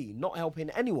of Dizzy. Wiley not helping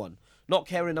anyone, not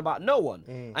caring about no one.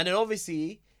 And then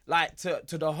obviously, like, to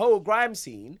the whole grime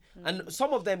scene, and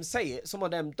some of them say it, some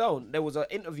of them don't. There was an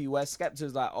interview where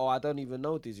Skepta's like, oh, I don't even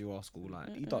know Dizzy Rascal.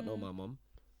 Like, you don't know my mum.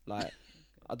 Like,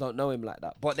 I don't know him like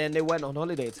that. But then they went on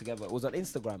holiday together. It was on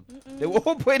Instagram. They were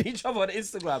all putting each other on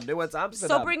Instagram. They went to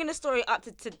Amsterdam. So bringing the story up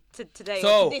to today,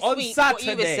 So or to this on week, Saturday,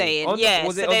 what you were saying,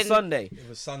 was so it on Sunday? It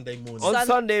was Sunday morning On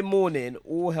Sunday morning,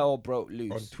 all hell broke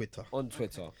loose on Twitter. On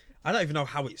Twitter. I don't even know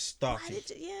how it started.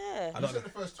 Yeah. I don't know.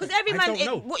 Because every man, I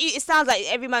don't know. it sounds like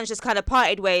every man's just kind of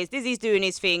parted ways. Dizzy's doing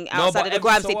his thing No, outside but of the every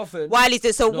grime so thing. often- Wiley's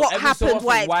doing. So No, what every so happened? often,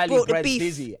 Why it Wiley brought the breads beef?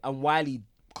 Dizzy and Wiley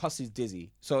cusses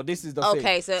Dizzy. So this is the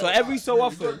Okay, thing. so- every so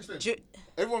often,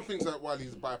 Everyone thinks that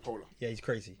Wiley's bipolar. Yeah, he's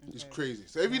crazy. He's crazy.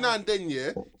 So every now and then,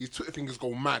 his Twitter fingers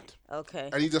go mad. Okay.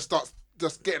 And he just starts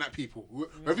just getting at people.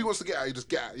 Wherever he wants to get at, he just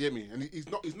get at. You hear me? And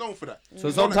he's known for that. so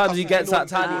He's known sometimes he that gets that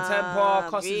cussing tiny anyone. temper,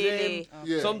 cusses really? him.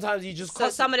 Yeah. Sometimes he just So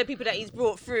cusses. some of the people that he's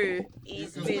brought through, he's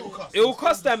He's been. still cussing. It will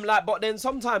cost them, like, but then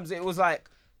sometimes it was like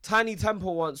Tiny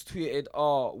Temple once tweeted,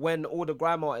 when all the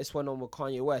grime artists went on with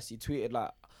Kanye West, he tweeted like,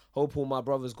 hope all my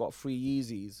brothers got free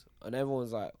Yeezys, and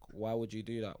everyone's like, why would you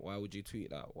do that? Why would you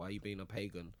tweet that? Why are you being a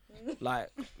pagan? like,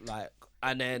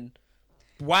 and then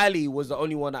Wiley was the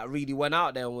only one that really went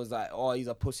out there and was like, oh, he's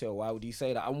a pussy, or why would he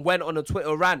say that? And went on a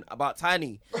Twitter rant about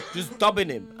Tiny, just dubbing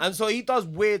him. And so he does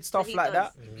weird stuff He like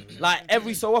does. that. Like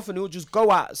every so often he'll just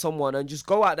go at someone and just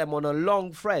go at them on a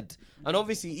long thread. And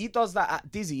obviously he does that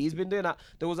at Dizzy. He's been doing that.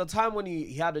 There was a time when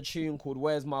he had a tune called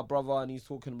Where's My Brother, and he's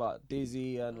talking about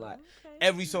Dizzy, and like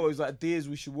every so he's like, Diz,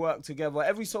 we should work together.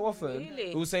 Every so often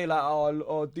Really? he'll say like,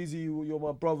 oh Dizzy, you're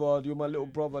my brother, you're my little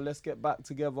brother, let's get back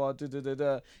together.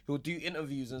 He'll do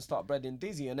interviews and start breading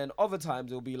Dizzy. And then other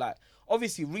times it'll be like,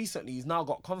 obviously recently he's now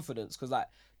got confidence because like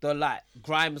the like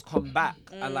Grimes come back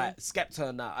and like Skepta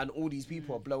and that, and all these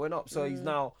people are blowing up. So he's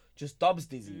now just dubs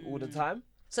Dizzy all the time.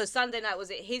 So Sunday night, was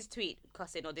it his tweet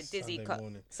cussing, or did Dizzy Sunday cut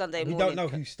morning. Sunday We morning? don't know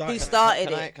who started. Who started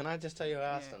Can it? I just tell you how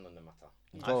I stand on the matter?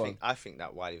 Go on. I think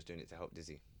that Wiley was doing it to help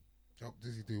Dizzy. Help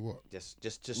Dizzy do what? Just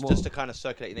What? to kind of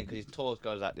circulate it in, because his tour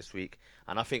goes out this week,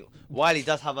 and I think Wiley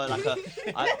does have do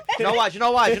you know why? Do you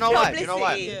know why?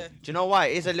 Publicity. Do you know why?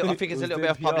 It's a little. I think it's a It was little bit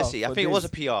of doing PR publicity. I for think it was a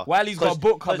Diz. PR. Wiley's got a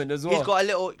book 'Cause coming as He's well. got a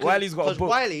little. Wiley's got a 'cause book.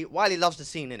 Wiley loves the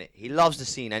scene, innit? He loves the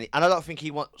scene, and I don't think he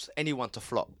wants anyone to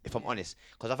flop. If I'm honest,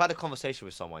 because I've had a conversation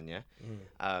with someone,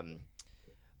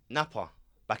 Napa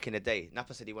back in the day.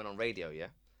 Napa said he went on radio,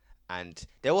 and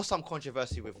there was some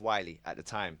controversy with Wiley at the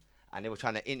time, and they were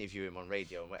trying to interview him on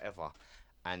radio and whatever.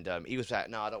 And he was like,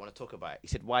 no, I don't want to talk about it. He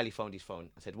said, Wiley phoned his phone.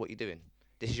 I said, what you doing?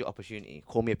 This is your opportunity.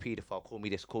 Call me a paedophile. Call me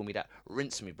this. Call me that.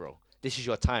 Rinse me, bro. This is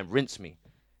your time. Rinse me.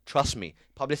 Trust me.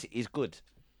 Publicity is good.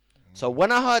 So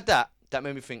when I heard that, that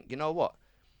made me think, you know what?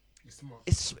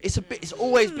 It's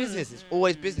always business. It's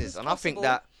always business. And I think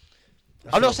that,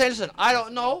 I'm not saying, listen, I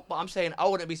don't know, but I'm saying I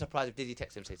wouldn't be surprised if Dizzy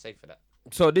texted him and said, safe for that.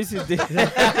 So this is Did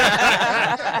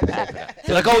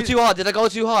I go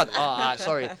too hard? Oh,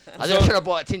 sorry. I just should have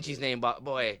brought Tinchy's name, but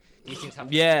boy, these things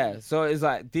happen. yeah. So it's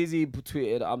like Dizzy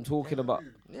tweeted, I'm talking about.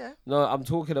 Yeah. No, I'm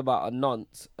talking about a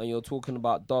nonce, and you're talking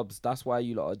about dubs. That's why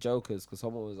you lot are jokers, because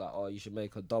someone was like, oh, you should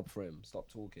make a dub for him.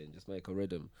 Stop talking, just make a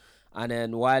rhythm. And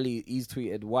then Wiley, he's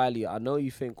tweeted, Wiley, I know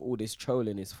you think all this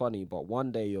trolling is funny, but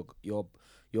one day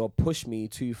you'll push me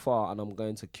too far and I'm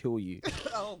going to kill you.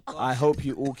 I hope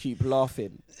you all keep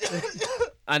laughing.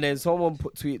 And then someone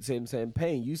tweets him saying,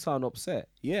 Payne, you sound upset.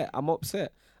 Yeah, I'm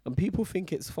upset. And people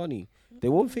think it's funny. They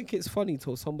won't think it's funny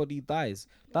till somebody dies.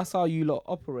 That's how you lot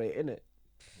operate, innit?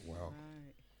 Wow.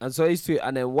 And so he's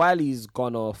and then Wiley's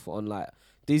gone off on like,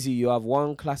 Dizzy, you have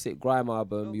one classic grime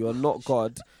album, you are not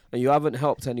God, and you haven't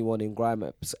helped anyone in grime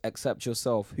except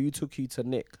yourself. Who took you to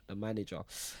Nick, the manager?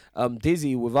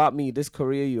 Dizzy, without me, this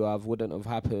career you have wouldn't have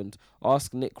happened.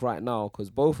 Ask Nick right now, because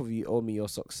both of you owe me your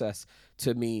success.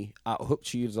 To me, at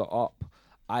Hooked User Up,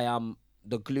 I am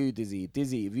the glue, Dizzy.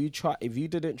 Dizzy, if you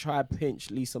didn't try pinch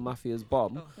Lisa Mafia's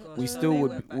bomb, we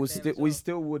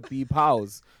still would be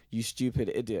pals. You stupid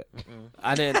idiot.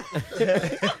 And then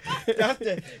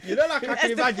You know, like I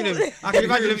can imagine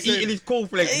him eating his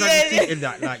cornflakes and eating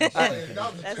that. Like,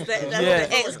 That's the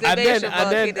exclamation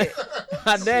mark, innit?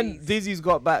 and then Dizzy's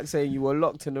got back saying you were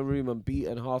locked in a room and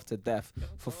beaten half to death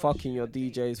for fucking your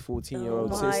DJ's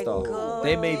 14-year-old Oh my sister. God.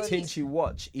 They made Tinchy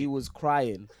watch. He was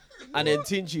crying. And then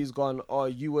Tinchy's gone, oh,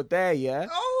 you were there, yeah?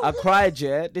 I cried,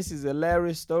 yeah? This is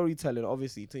hilarious storytelling.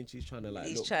 Obviously, Tinchy's trying to like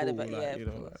He's look trying to, cool, but like, yeah, you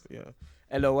of know, like, yeah.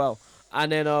 LOL. And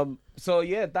then so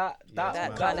yeah, that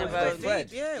That was kind of the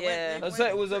thread. Yeah. And so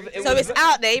it was So it's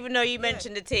out there, even though you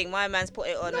mentioned the thing. My man's put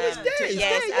it on. it's there, it's yeah,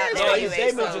 there, it's out No, there his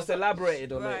anyway, Damon so- just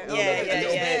elaborated on it.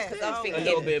 Yeah. 'Cause I'm A thinking,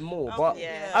 little bit more, but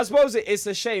Yeah. I suppose it's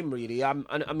a shame, really. I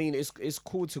mean, it's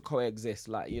cool to coexist.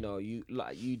 Like you know, you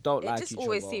don't it like just each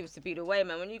always other. seems to be the way,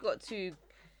 man. When you got two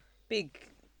big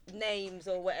names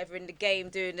or whatever in the game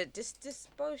doing it, just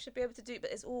both should be able to do it.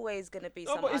 But it's always gonna be.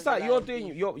 No, some but it's like you're underlying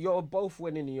doing beef. you're both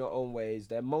winning in your own ways.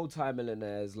 They're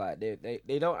multi-millionaires. Like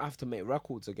they don't have to make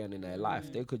records again in their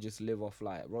life. They could just live off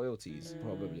like royalties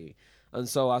probably. And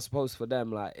so I suppose for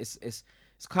them, like it's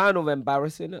kind of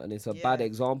embarrassing and it's a bad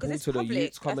example 'Cause it's to the public.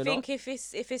 youths coming I think up.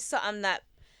 if it's something that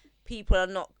people are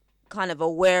not kind of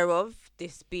aware of,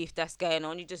 this beef that's going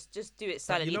on, you just do it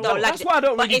silently. you You know don't what? like That's it, why I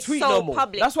don't but really it's tweet so no more.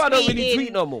 public. That's why I don't really tweeting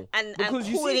tweet no more. And Because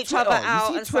you calling see each Twitter, other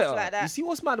out and Twitter, stuff like that. You see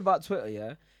what's mad about Twitter,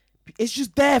 yeah? It's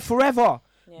just there forever.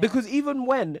 Yeah. Because even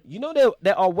when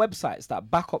there are websites that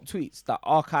back up tweets, that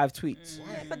archive tweets.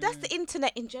 But that's the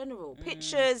internet in general.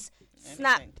 Pictures,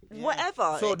 Snap,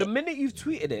 whatever. So the minute you've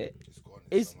tweeted it,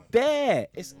 it's there.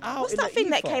 It's out. What's in that the thing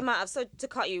that ether. came out of, so to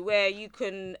cut you, where you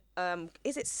can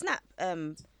is it Snap,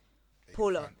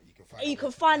 Paula? You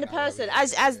can find the person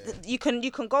you can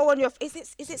go on your is it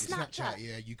Snapchat?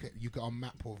 Yeah, you get a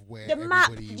map of where The map,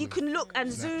 everybody you was- can look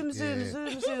and zoom, Yeah. and find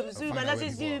as out you where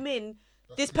you zoom are. in,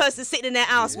 this person's sitting in their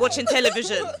house watching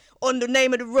television on the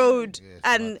name of the road,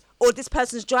 it's or this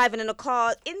person's driving in a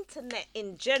car. Internet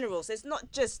in general, so it's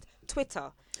not just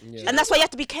Twitter, and that's why you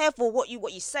have to be careful what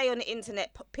you say on the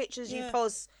internet, pictures you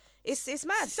post. It's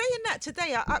mad. Saying that,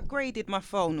 today I upgraded my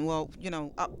phone,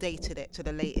 updated it to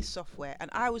the latest software,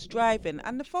 and I was driving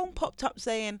and the phone popped up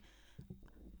saying,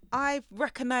 I've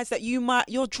recognised that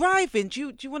you're driving.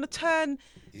 Do you want to turn?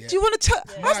 Yeah. Do you want to turn?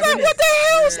 I was Mad, like, innit? what the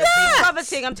hell's that? Brother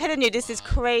thing, I'm telling you, this is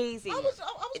crazy. I was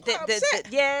quite upset.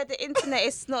 The internet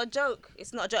is not a joke.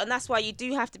 It's not a joke, and that's why you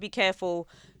do have to be careful.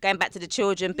 Going back to the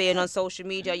children being on social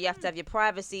media, you have to have your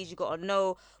privacies. You got to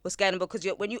know what's going on, because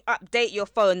when you update your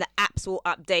phone, the apps will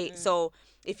update. So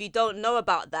if you don't know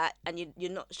about that and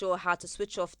you're not sure how to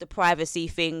switch off the privacy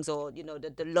things or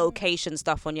the location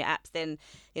stuff on your apps, then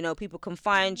people can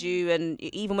find you, and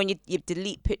even when you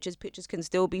delete pictures can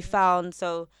still be found.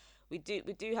 So we do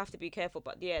have to be careful.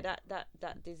 But yeah,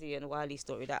 that Dizzy and Wiley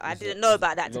story, that I didn't know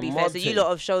about that, to the be fair. mod So you thing. lot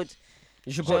have showed.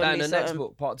 You should put that in the Showing me next something.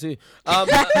 book, part 2.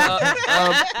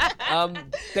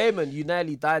 Damon, you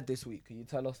nearly died this week. Can you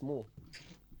tell us more?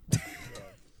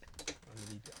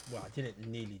 Well, I didn't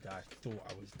nearly die. I thought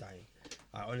I was dying.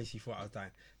 I honestly thought I was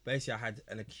dying. Basically, I had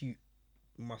an acute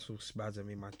muscle spasm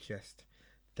in my chest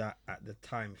that at the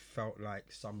time felt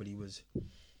like somebody was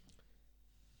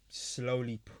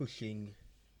slowly pushing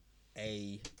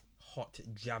a hot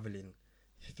javelin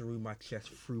through my chest,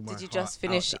 through my Did you heart, just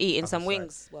finish out the eating other some side.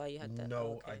 wings while you had that?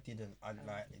 No, Okay. I didn't. I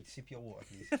sip your water,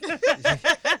 please.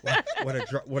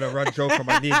 what a run joke on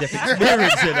my near-death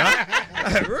experience, you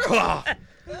know.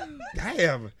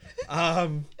 Damn.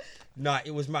 Nah,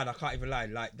 it was mad. I can't even lie.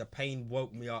 Like, the pain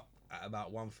woke me up at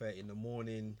about 1:30 in the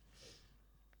morning.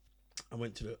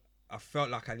 I felt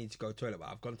like I need to go to the toilet, but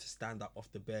I've gone to stand up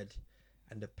off the bed,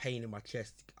 and the pain in my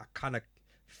chest, I kind of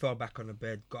fell back on the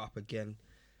bed, got up again,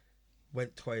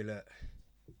 went toilet,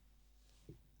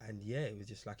 and yeah, it was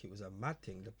just like it was a mad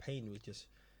thing. The pain was just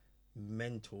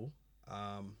mental.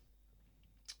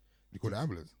 You call the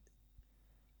ambulance?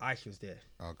 Aisha was there,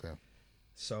 Okay.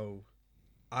 so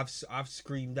I've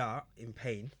screamed out in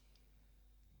pain,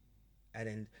 and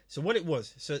then so what it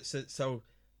was. So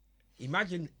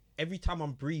imagine every time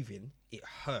I'm breathing, it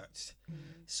hurts.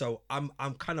 So I'm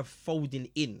kind of folding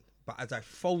in, but as I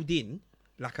fold in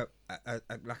like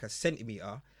a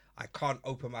centimeter, I can't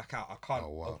open back out. I can't. Oh,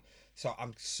 wow. So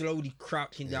I'm slowly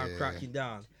crouching down,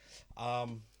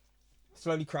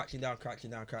 slowly crouching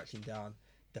down.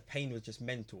 The pain was just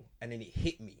mental, and then it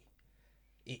hit me.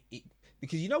 It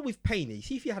because with pain, you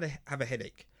see if you have a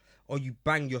headache or you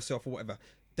bang yourself or whatever,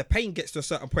 the pain gets to a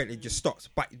certain point, it just stops.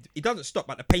 But it doesn't stop.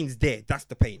 But the pain's there. That's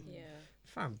the pain. Yeah.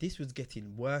 Fam, this was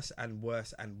getting worse and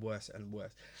worse and worse and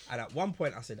worse. And at one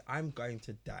point, I said, I'm going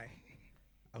to die.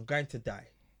 I'm going to die.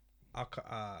 I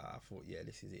thought, yeah,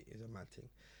 this is it. It's a mad thing.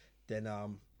 Then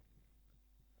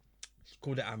she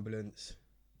called the ambulance.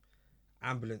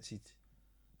 Ambulance is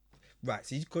right.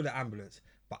 So you call the ambulance,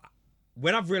 but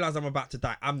when I've realised I'm about to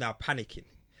die, I'm now panicking.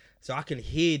 So I can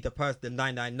hear the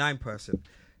 999 person,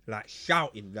 like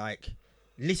shouting, like,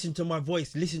 listen to my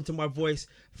voice,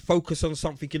 focus on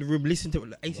something in the room, listen to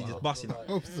it. Ace is just busting up.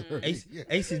 I'm sorry.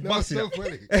 Ace is That's busting so up.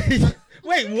 funny.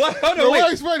 Wait, what? Hold No, on, why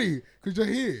wait. it's funny? Because you're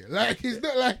here. Like, it's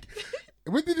not like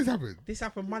When did this happen? This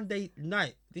happened Monday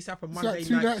night. This happened It's Monday like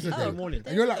 2 night, nights Tuesday ago. morning.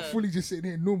 And you're like fully just sitting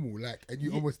here normal, like, and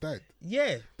you almost died.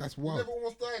 Yeah. That's You wild. never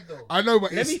almost died though. I know,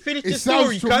 but Let me finish it the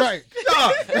sounds story, cuz. traumatic. Shut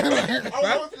up. I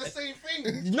was going for the same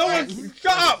thing. No one.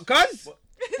 Shut up, cuz.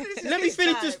 Let me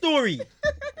finish the story.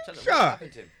 Sure.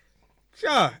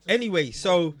 Sure. Anyway,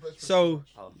 so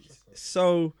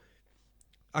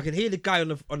I can hear the guy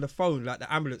on the phone, like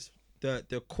the ambulance,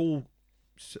 the call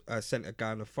center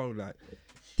guy on the phone, like,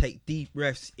 take deep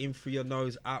breaths in through your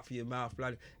nose, out through your mouth,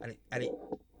 blood, and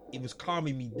it was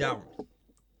calming me down.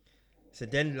 So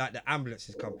then, like, the ambulance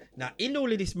has come. Now, in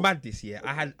all of this madness, yeah,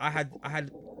 I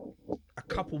had a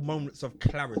couple moments of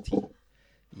clarity,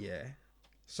 yeah.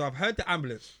 So I've heard the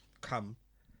ambulance come,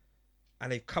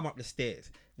 and they've come up the stairs.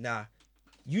 Now,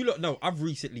 you lot know I've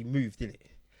recently moved in it,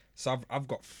 so I've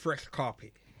got fresh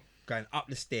carpet going up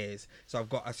the stairs. So I've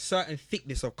got a certain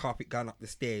thickness of carpet going up the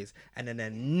stairs, and then a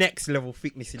next level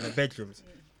thickness in the bedrooms.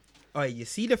 Oh, you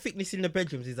see the thickness in the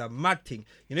bedrooms is a mad thing.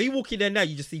 You know, you walk in there now,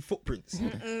 you just see footprints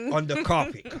on the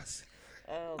carpet. Cause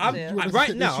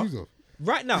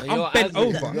right now, I'm bent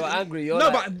over. You're angry. You're No,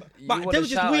 like, but there was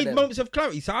just weird moments of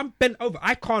clarity. So I'm bent over.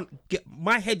 I can't get,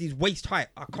 my head is waist height.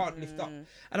 I can't lift up.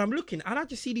 And I'm looking, and I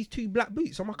just see these 2 black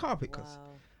boots on my carpet, cuz.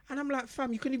 And I'm like,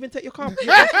 fam, you couldn't even take your carpet.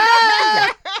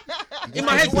 In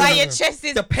my head, Why your chest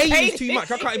is the pain is too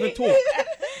much. I can't even talk.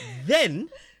 Then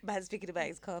Man's speaking about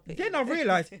his carpet. I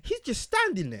realised he's just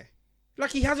standing there.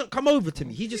 Like, he hasn't come over to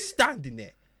me. He's just standing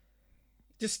there.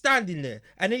 Just standing there.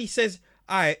 And then he says,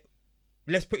 all right,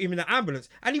 let's put him in the ambulance.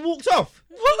 And he walks off.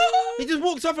 He just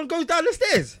walks off and goes down the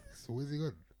stairs. So where's he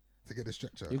going? To get the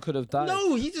stretcher? You could have died.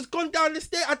 No, he's just gone down the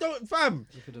stairs. I don't, fam.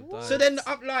 You could have died. So then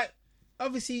I'm like,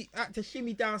 obviously, had to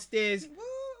shimmy downstairs.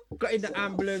 Got in the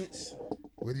ambulance.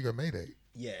 Where do you go, Mayday?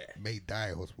 Yeah.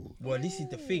 Mayday Hospital. Well, this is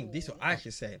the thing. This is what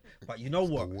Aisha's saying. But you know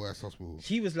what? The worst hospital.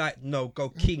 She was like, no, go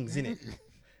King's, innit?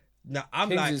 Now, I'm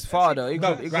King's like... is far, though. He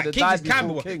No, could have right, King's died is before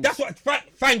Camberwell. King's. That's what...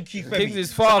 Thank you, Femi. King's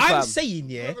is far, so fam. I'm saying,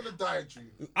 yeah... I'm gonna die, Drew.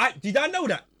 Did I know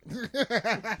that? Did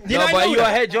No, I but know in your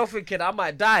that? head, you're thinking, I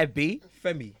might die, B.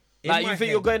 Femi. in Like, my you think head-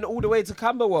 you're going all the way to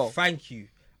Camberwell? Thank you.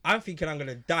 I'm thinking I'm going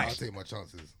to die. I'll take my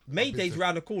chances. Mayday's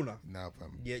round the corner. Nah,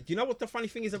 fam. Yeah. Do you know what the funny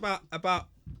thing is about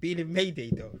being in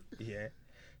Mayday though? Yeah.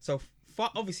 So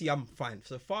obviously I'm fine.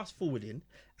 So fast forwarding,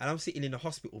 and I'm sitting in a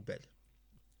hospital bed,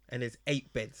 and there's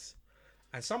 8 beds,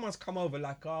 and someone's come over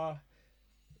like,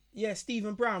 yeah,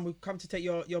 Stephen Brown, we've come to take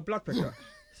your blood pressure.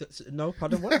 No,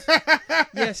 pardon, what?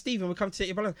 Yeah, Stephen, we've come to take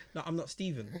your blood. No, I'm not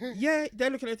Stephen. Yeah,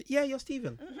 they're looking at it. Yeah, you're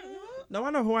Stephen. No,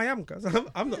 I know who I am, because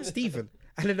I'm not Stephen.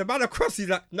 And then the man across is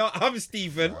like, no, I'm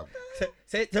Stephen.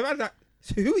 So the man's like,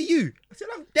 so who are you? I said,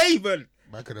 I'm David.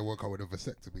 Man could have woke up with a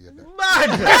vasectomy and that.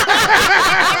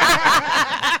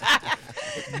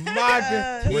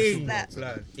 Mad thing. that.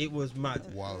 Blood. It was mad.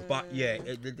 Wow. But yeah,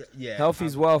 yeah. Health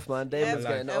is wealth, man. Damon's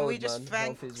alive. getting And old, we just man.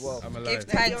 thank- Health is wealth. I'm Give alive.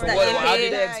 thanks You're that alive. you're How did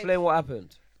here. they explain what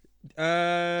happened?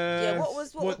 What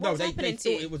was they happening to thought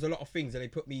you? it was a lot of things, and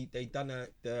they done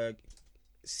the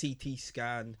CT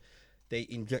scan. They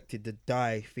injected the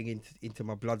dye thing into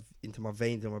my blood, into my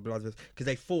veins and my blood, because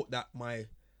they thought that my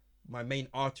main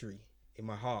artery in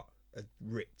my heart had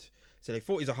ripped. So they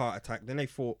thought it was a heart attack. Then they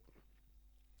thought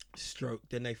stroke.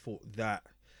 Then they thought that.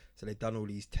 So they done all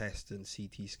these tests and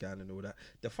CT scan and all that.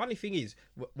 The funny thing is,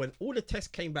 when all the tests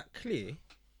came back clear.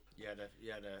 Yeah, the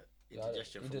You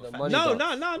indigestion did from a the money fat.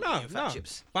 dog. No. Fat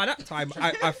chips. By that time,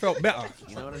 I felt better.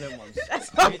 You know one of them ones.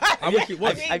 I wish it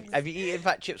was. Have you eaten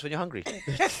fat chips when you're hungry? you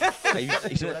see what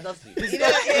that does to you? You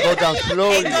know, Go down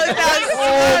slowly. It goes down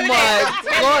Oh slowly. my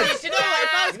God. Do you know what?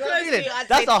 If I was close to you, I'd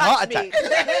That's say, a heart touch me.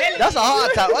 attack. That's a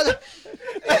heart attack. What the-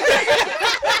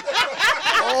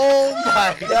 Oh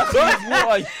my God.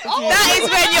 That is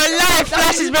when your life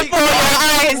flashes before your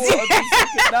eyes.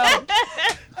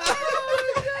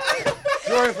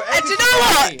 And do you know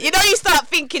what? You know, you start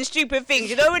thinking stupid things.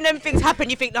 You know, when them things happen,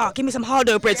 you think, "No, give me some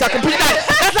hardo bread so I can put it down."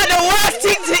 That's like the worst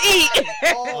thing to eat.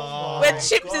 When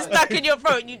chips are stuck in your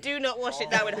throat, you do not wash it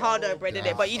down with hardo bread in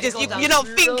it, but you're not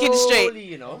thinking straight.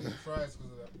 You know. Fries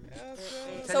because of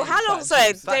that. So how long?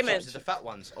 Sorry, Fat Damon. chips are the fat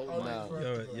ones. Oh my.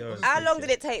 You're How long did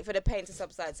it take for the pain to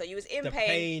subside? So you was in The pain.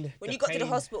 pain- When the you got to the pain-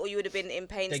 hospital, you would have been in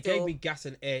pain They still. gave me gas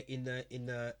and air in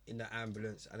the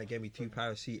ambulance, and they gave me 2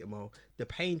 paracetamol. The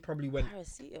pain probably went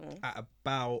Paracetamol. at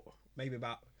maybe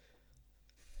about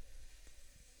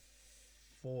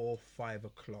 4 or 5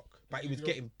 o'clock, but it was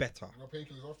getting better. No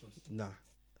painkillers afterwards. Nah.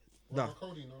 No. No.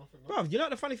 Codeine, no, nothing. Bro, you know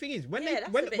what the funny thing is? When Yeah, they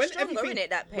that's when a bit when stronger, everything innit,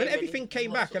 that pain, when when everything you-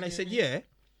 came back and they said, yeah,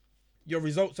 your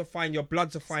results are fine, your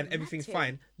bloods are fine, everything's Somatic.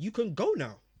 fine, you can go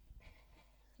now.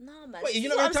 No, man. Wait, This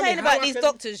you're is not what gonna I'm tell me saying how about I these can-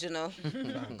 doctors, you know.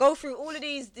 Go through all of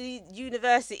the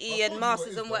university and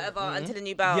masters and whatever and telling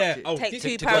you about Yeah, oh, take this-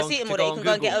 two to go on- paracetamol to that go you on can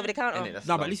go and get Google. over the counter. Innit? That's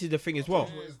No, but long. this is the thing as well.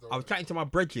 That's what it is, though. I was chatting to my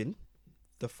brethren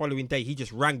the following day. He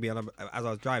just rang me as I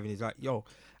was driving. He's like, yo,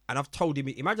 and I've told him,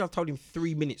 imagine I've told him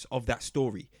 3 minutes of that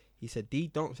story. He said, D,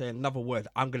 don't say another word.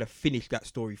 I'm going to finish that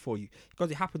story for you.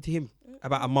 Because it happened to him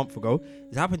about a month ago.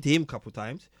 It's happened to him a couple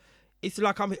times. It's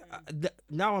like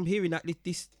now I'm hearing that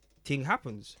this thing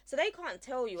happens. So they can't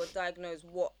tell you or diagnose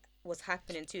what was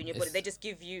happening to you in your body. They just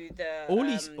give you the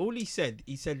All he said,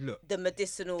 look, the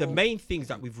medicinal. the main things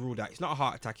that we've ruled out, it's not a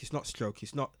heart attack, it's not stroke,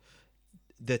 it's not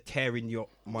the tear in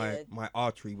my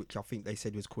artery, which I think they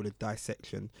said was called a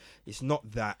dissection. It's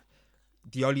not that.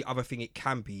 The only other thing it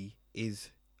can be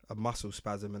is a muscle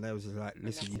spasm, and they was just like,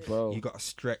 listen, Bro. you got to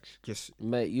stretch, just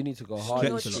Mate, you need to go Stretch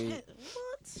Harley a Street.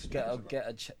 What?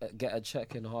 Get a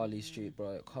check in Harley Street,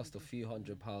 bro. It cost a few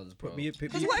 £100s, bro. put me.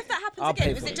 Because what if that happens I'll again?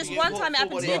 pay Was for it it. just one time it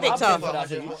happened to you, I'll pay Victor? for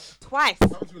that. Twice.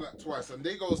 It happened to me like twice, and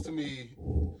they goes to me.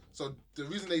 So the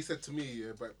reason they said to me,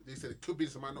 but they said it could be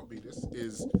this, it might not be this,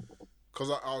 is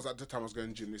because I was at the time I was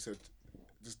going gym. They said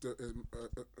it's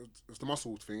the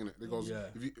muscle thing, innit? They goes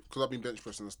because I've been bench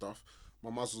pressing and stuff. My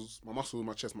muscle in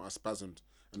my chest might have spasmed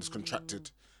and just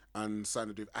contracted. And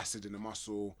started with acid in the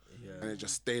muscle, and it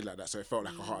just stayed like that. So it felt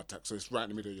like a heart attack. So it's right in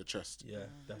the middle of your chest. Yeah,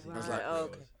 that's It's Right, like,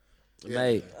 okay. yeah.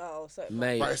 Mate, Oh, so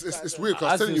mate. But it's weird because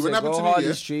I was telling you, said, when it happened go to me, Harley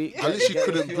yeah, Street, I literally get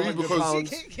couldn't a few breathe because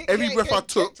 £100. every breath I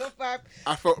took,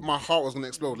 I felt my heart was gonna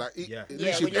explode. Like Yeah. Yeah, literally when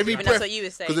you're every breathing, breath. that's what you were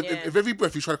saying, Because yeah. if every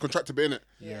breath you try to contract a bit in it,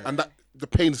 and that the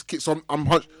pain is kicked. So I'm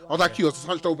hunched. I was like you, I was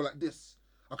hunched over like this.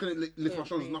 I couldn't lift my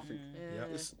shoulders, nothing. Yeah.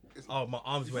 It's, Oh, my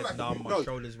arms feel went like- numb, my no.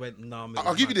 shoulders went numb.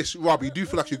 I'll give you this, Rob. You do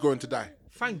feel like you're going to die.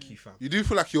 Thank you, fam. You do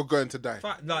feel like you're going to die.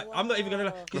 Like, I'm not even gonna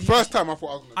lie. The first time I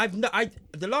thought I was gonna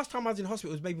The last time I was in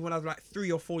hospital was maybe when I was like 3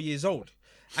 or 4 years old,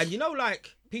 and you know,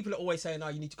 like people are always saying, "Oh,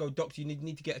 you need to go doctor, you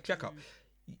need to get a checkup."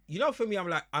 You know, for me, I'm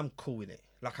like, I'm cool with it.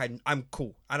 Like I'm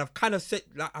cool, and I've kind of said,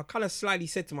 like I've kind of slightly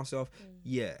said to myself,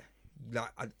 yeah, like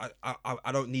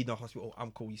I don't need no hospital.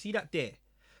 I'm cool. You see that there?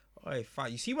 Alright,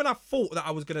 fine. You see when I thought that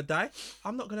I was gonna die,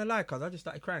 I'm not gonna lie, cause I just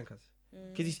started crying, cause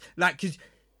it's like, cause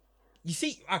you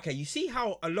see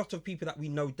how a lot of people that we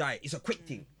know die. It's a quick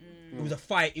thing. It was a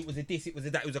fight. It was a this. It was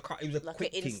a that. It was a car. It was a like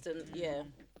quick an thing. instant, yeah.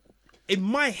 In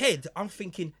my head, I'm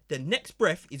thinking the next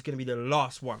breath is gonna be the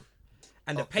last one,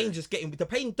 and the pain just getting. The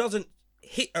pain doesn't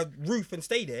hit a roof and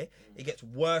stay there. It gets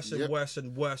worse and Yep. worse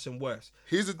and worse and worse.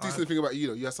 Here's the decent thing about you,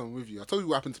 though. You had someone with you. I told you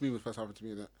what happened to me when it first happened to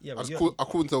me. That Yeah, I but just you-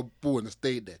 called into a ball and it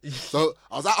stayed there. So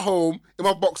I was at home in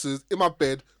my boxes, in my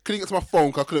bed, couldn't get to my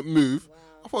phone because I couldn't move.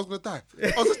 I thought I was gonna die.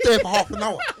 I was just there for half an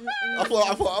hour. I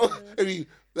thought, I mean,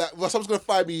 like, well, someone's gonna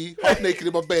find me half naked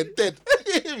in my bed, dead.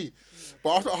 You hear me?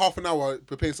 But after half an hour,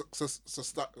 the pain Subsides.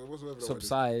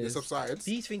 subsides.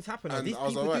 These things happen. And These I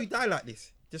was people do alright. die like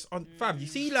this. Just on fam. You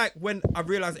see, like when I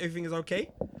realized everything is okay,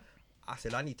 I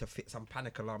said I need to fit some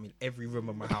panic alarm in every room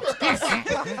of my house.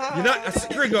 You know, a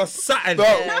string or something.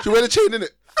 No, she wear the chain in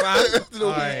it. Fam.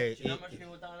 Little- Aye, Do you know how much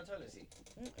people die on the toilet seat?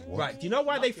 right. Do you know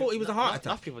why they thought it was a heart attack?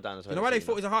 Enough people die on the toilet You know why they seat,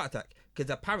 thought it was a heart attack?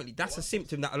 Because apparently that's a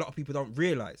symptom that a lot of people don't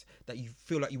realise, that you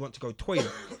feel like you want to go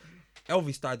toilet.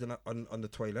 Elvis died on the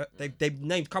toilet. They've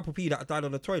named a couple of people that died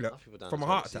on the toilet people died on from the a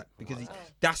heart toilet attack because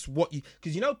that's what you.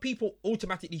 Because you know people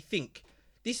automatically think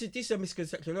this is a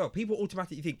misconception. No, people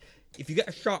automatically think if you get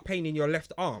a sharp pain in your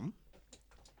left arm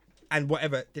and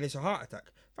whatever, then it's a heart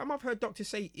attack. Fam, I've heard doctors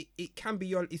say it can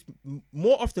be it's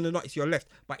more often than not it's your left,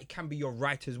 but it can be your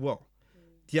right as well.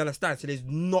 Do you understand? So there's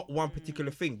not one particular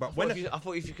thing. But when I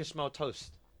thought if you could smell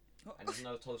toast and there's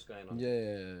no toast going on,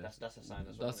 Yeah, that's a sign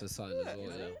as well. that's a sign as well.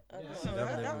 Yeah, Never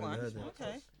heard that.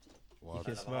 Okay. You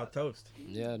can smell toast.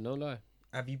 yeah, no lie.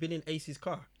 Have you been in Ace's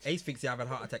car? Ace thinks he having a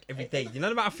heart attack every day. You know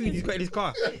the amount of food he's got in his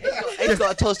car? He's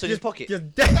got a toast in his pocket.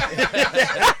 Just dead.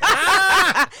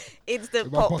 Instant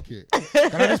In my pop. pocket.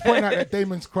 Can I just point out that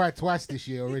Damon's cried twice this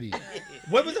year already?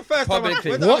 When was the first time?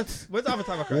 Publicly. When's the other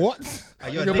time I cried? What? Are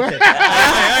you a You're dickhead?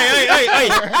 back. Hey.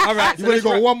 All right. You've only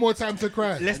got one more time to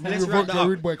cry. Let's You round revoked that your up.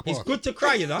 rude boy It's pass. good to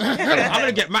cry, you know. I'm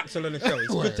gonna get Maxwell on the show. It's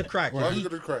good to cry. Why? Why are you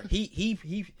gonna cry?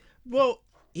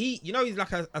 You know, he's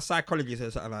like a psychologist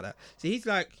or something like that. So he's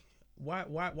like, why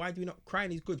do we not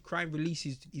crying is good. Crying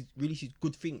releases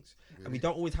good things, and we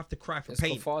don't always have to cry for It's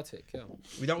pain. cathartic, yeah.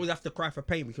 We don't always have to cry for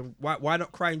pain. We can. Why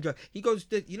not cry and joy? He goes,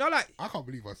 you know, like. I can't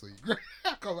believe I saw you.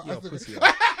 I can't- You're I a pussy,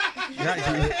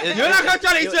 said- You're like I'm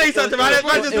trying to say something, man.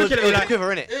 Man just looking at me like.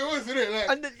 quiver, innit? It was, isn't it? Like,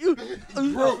 And then you.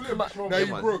 broke. Now you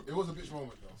broke. It was a bitch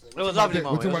moment, though. It was a lovely We're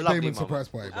moment. talking It was a about lovely Damon's moment. surprise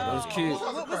party. Oh, Bro. was cute.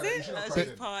 What was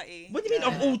it? A party. What do you mean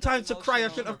of all times to cry? I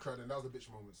should have. That was a bitch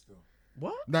moment still.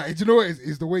 What? Nah, do you know what it is?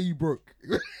 It's the way you broke.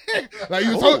 Like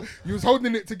you was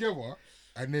holding it together,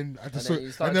 and then I just then I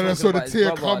you saw started the talking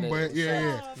tear about his brother come, and but it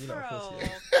yeah. You know, of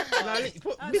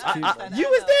course, yeah. You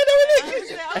was there though,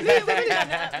 innit? I was looking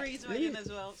at Bree's wedding as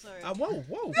well. Sorry. Whoa. Wait,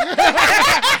 is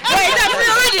that free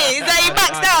already? Is that you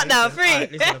maxed out now?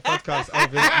 Free? Listen, the podcast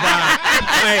over.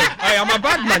 Hey, I'm a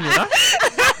bad man, you know?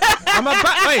 I'm a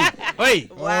bad. Hey.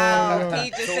 Wow, he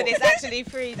just said it's actually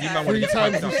free. You man want to get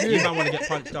times punched up. a You year. man want to get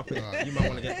punched up. Innit? You man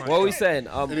want to get punched What are we up. saying?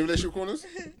 Any relationship corners?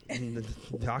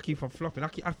 I keep on flopping.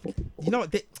 You know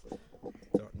what?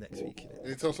 Next week. Innit?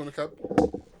 Any toast on the cab?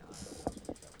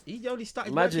 He only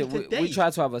started Imagine working today. we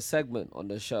tried to have a segment on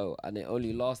the show and it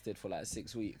only lasted for like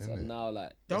 6 weeks, and now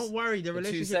like Don't worry, the the two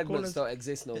relationship segments corners. don't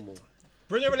exist no more.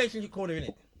 Bring a relationship corner in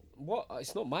it. What?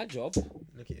 It's not my job.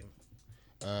 Look at him.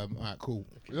 Alright, cool.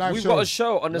 Live We've show. got a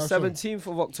show on the Live show. 17th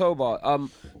of October.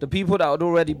 The people that had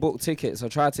already booked tickets, I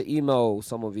tried to email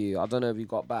some of you. I don't know if you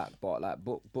got back, but like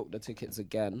book the tickets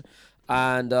again.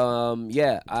 And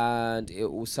and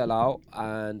it will sell out,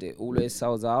 and it always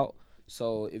sells out.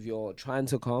 So if you're trying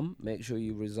to come, make sure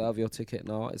you reserve your ticket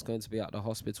now. It's going to be at the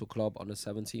Hospital Club on the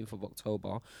 17th of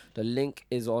October. The link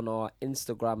is on our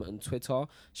Instagram and Twitter.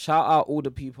 Shout out all the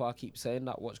people I keep saying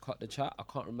that watch Cut the Chat. I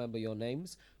can't remember your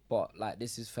names, but like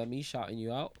this is Femi shouting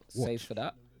you out. Safe for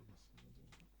that.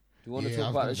 Do you want to Yeah, talk I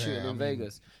was about gonna the say, shooting I in mean,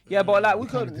 Vegas? Yeah, but like we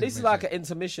kinda could. did This is like an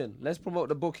intermission. Let's promote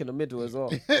the book in the middle as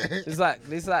well. It's like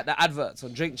the adverts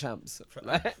on Drink Champs.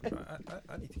 I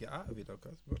need to get out of it though,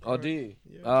 cuz. Oh, do you?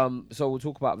 Yeah. So we'll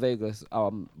talk about Vegas.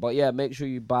 But yeah, make sure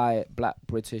you buy Black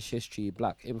British History,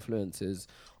 Black Influences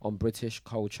on British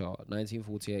Culture,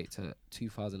 1948 to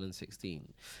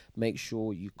 2016. Make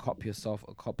sure you cop yourself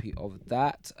a copy of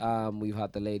that. We've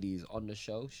had the ladies on the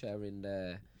show sharing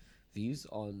their views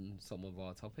on some of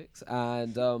our topics,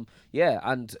 and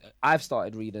and I've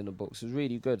started reading the books. It's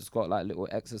really good. It's got like little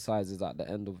exercises at the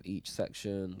end of each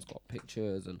section. It's got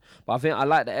pictures, but I think I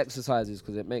like the exercises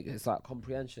because it's like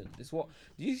comprehension. This what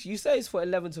you say is for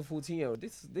 11 to 14-year-old.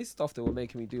 This stuff they were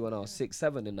making me do when I was 6,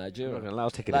 7 in Nigeria. I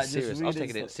was taking Like, it just serious. I was reading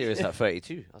taking it stuff. serious at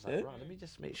 32. I was like, right, let me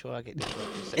just make sure I get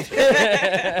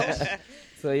this.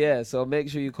 So yeah, so make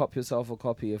sure you cop yourself a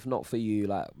copy. If not for you,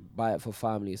 like buy it for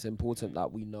family. It's important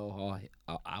that we know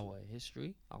our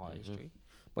history,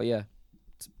 But yeah,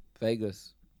 it's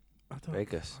Vegas.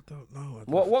 Vegas. I don't know.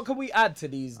 What can we add to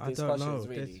these I don't discussions? know.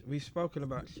 Really, We've spoken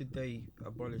about should they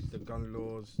abolish the gun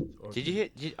laws? Or Did you hear?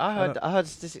 I heard a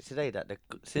statistic today that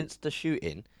since the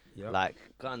shooting, Yep. like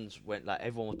guns went, like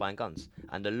everyone was buying guns,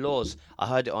 and the laws. I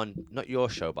heard it on not your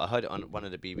show, but I heard it on one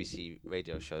of the BBC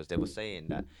radio shows. They were saying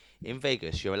that in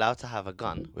Vegas you're allowed to have a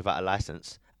gun without a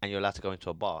license, and you're allowed to go into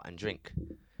a bar and drink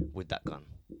with that gun.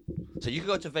 So you can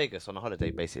go to Vegas on a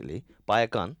holiday, basically, buy a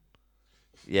gun,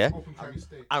 yeah, Open carry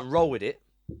state. and roll with it,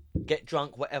 get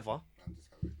drunk, whatever,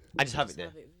 and just have it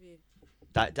there.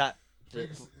 That.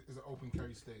 Vegas is an open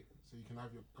carry state, so you can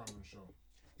have your gun on show.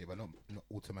 Yeah, but not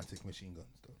automatic machine guns,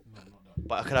 though. No, not that.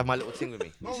 But I could have my little thing with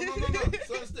me. No.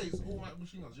 Certain states, all right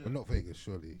machine guns. Yeah. But not Vegas,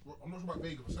 surely. Well, I'm not sure about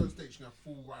Vegas, but certain states you can have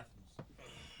full rifles.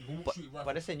 You can shoot rifles.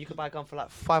 But they're saying you could buy a gun for like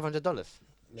 $500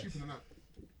 cheaper than that.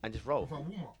 and just roll. For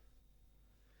Walmart,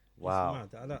 Wow.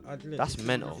 That's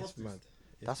mental. It's mad.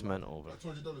 That's mental, bro.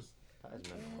 like $200. That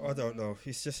is mental. I don't know.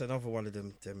 It's just another one of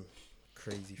them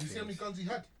crazy You see how many things. guns he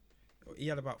had? He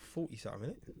had about 40 something,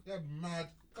 innit? He had mad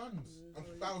guns and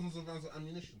thousands of rounds of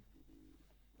ammunition.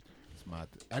 It's mad.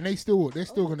 And they're still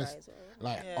gonna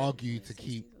like Yeah. argue to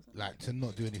keep to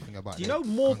not do anything about it. Do you know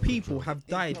more people have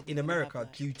died in America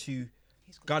due to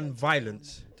gun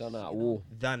violence done at war,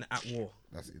 than at war?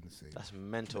 That's insane. That's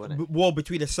mental, isn't it? War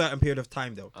between a certain period of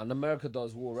time, though. and America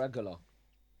does war regular,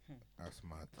 That's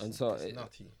mad. and so It's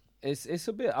nutty. it's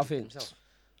a bit. I think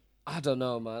I don't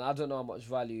know, man. I don't know how much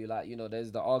value. Like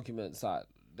there's the arguments that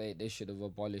they should have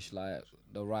abolished like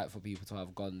the right for people to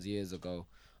have guns years ago.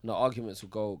 And the arguments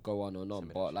will go on and on,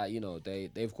 but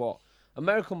they've got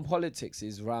American politics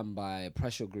is run by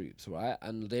pressure groups, right?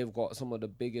 And they've got some of the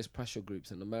biggest pressure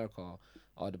groups in America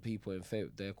are the people in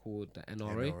favor. They're called the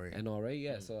NRA. NRA,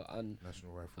 yeah. So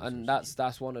National Rifle and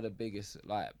that's one of the biggest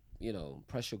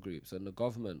pressure groups, and the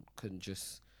government can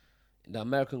just. The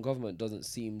American government doesn't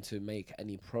seem to make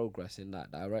any progress in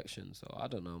that direction. So I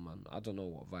don't know, man. I don't know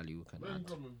what value we can American add.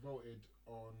 government voted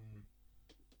on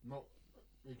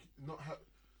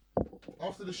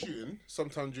after the shooting,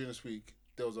 sometime during this week,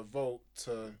 there was a vote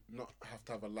to not have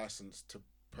to have a license to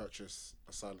purchase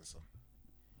a silencer.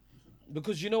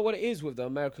 Because you know what it is with the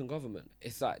American government?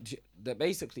 It's like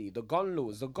basically the gun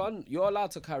laws. You're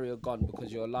allowed to carry a gun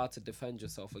because you're allowed to defend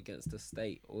yourself against the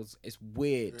state. It's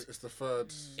weird. It's the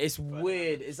third. It's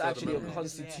weird. It's actually a Amendment.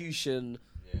 constitution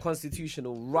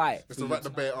constitutional right. It's for the you right to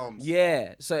bear arms.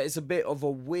 Yeah, so it's a bit of a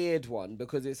weird one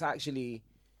because it's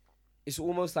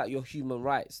almost like your human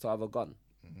rights to have a gun,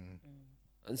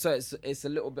 and so it's a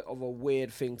little bit of a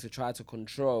weird thing to try to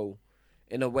control,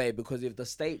 in a way, because if the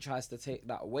state tries to take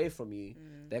that away from you,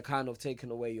 they're kind of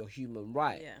taking away your human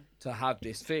right to have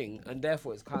this thing, and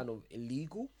therefore it's kind of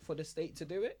illegal for the state to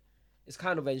do it. It's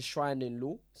kind of enshrined in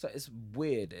law, so it's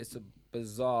weird. It's a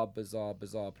bizarre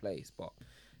place, but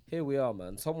here we are,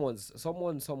 man. Someone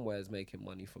somewhere is making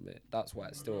money from it. That's why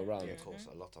it's still around. It costs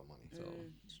a lot of money. So.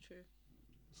 It's true.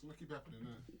 It's gonna keep happening.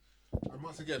 And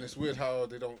once again, it's weird how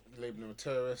they don't label them a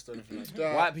terrorist or anything like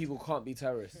that. White people can't be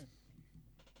terrorists.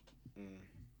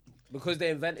 Because they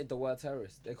invented the word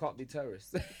terrorist. They can't be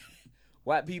terrorists.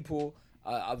 White people,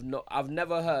 I've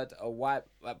never heard a white,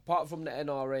 apart from the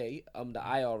NRA, the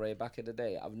IRA back in the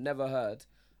day, I've never heard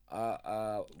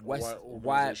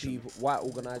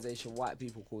white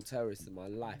people called terrorists in my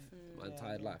life, my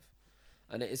entire life.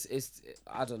 And it's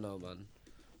I don't know, man.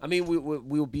 I mean,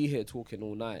 we'll be here talking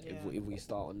all night if we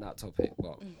start on that topic,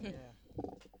 but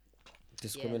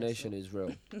discrimination is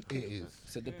real. It is.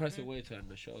 It's a depressing way to end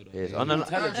the show, though. It is. Be On a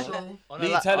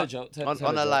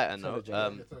lighter note,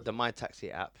 the My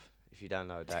Taxi app, if you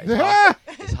download that,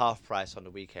 it's half price on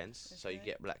the weekends. So you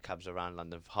get black cabs around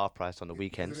London for half price on the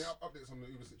weekends. Is there any updates on the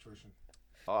Uber situation?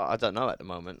 I don't know at the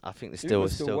moment. I think it's Uber still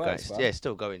still going. works, Yeah, it's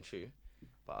still going true.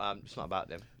 But it's not about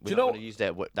them. We're you not know- going to use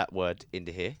that word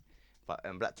into here. But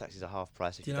black taxis are half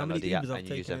price if Do you you know how download many the app Ubers I've and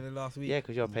you use taken in them. the last week? Yeah,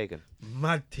 because you're a pagan.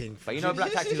 Mad thing. But you know,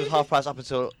 black taxis was half price up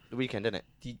until the weekend, didn't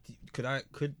it?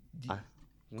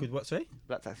 Could what say?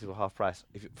 Black taxis were half price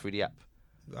through the app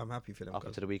I'm happy for them. up guys.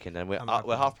 until the weekend, and we're I'm happy.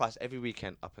 half price every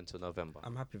weekend up until November.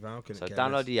 I'm happy for them. So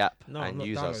download the app No, I'm and not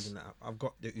use downloading us. that app. I've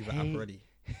got the Uber app already.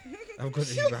 I've got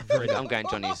the Uber app already. I'm going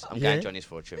Johnny's. I'm Yeah? going Johnny's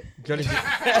for a trip. Johnny's,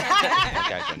 I'm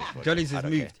going Johnny's for a Johnny's trip. I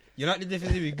has don't moved. You know what the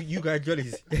difference is with you guys,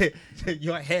 Johnny's?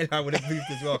 Your hairline would have moved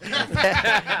as well.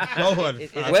 Go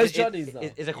on. Where's Johnny's now?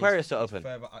 Is Aquarius still open?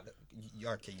 Further up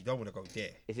okay, you don't want to go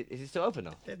there. Is it still open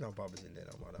now? There's no barbers in there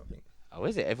no more, I don't think. Oh,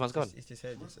 is it? Everyone's gone. It's just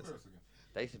hairdressers.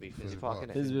 They used to be Finsbury Park,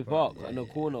 innit? Finsbury Park, Yeah, in the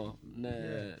yeah. corner,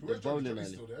 the bowling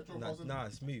alley. No,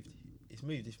 it's moved.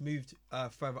 It's moved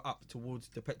further up towards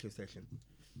the petrol station.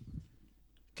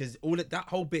 Because that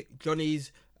whole bit,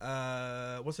 Johnny's,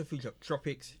 what's the food shop?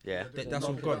 Tropics. Yeah. That's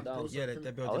all knocking gone. it down. Yeah,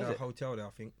 they're building is a it? hotel there, I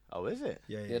think. Oh, is it?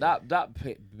 Yeah, that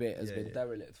bit has been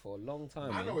derelict for a long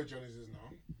time. I man. know where Johnny's is now.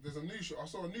 There's a new shop. I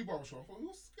saw a new barber shop. I thought,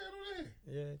 what's going on here?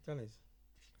 Yeah, Johnny's.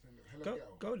 Hella ghetto.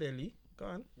 Go there, Lee. Go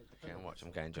on. Can't watch.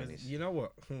 I'm going 'Cause Johnny's. you know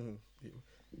what?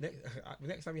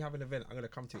 Next time you have an event, I'm gonna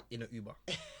come to it in an Uber.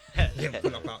 Yeah,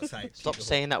 pull up outside. Stop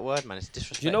saying that word, man. It's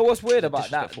disrespectful. Do you know what's weird It's a about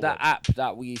that disrespectful word. app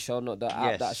that we shall not the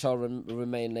app Yes. that shall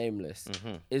remain nameless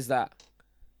Mhm. is that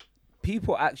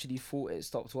people actually thought it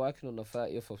stopped working on the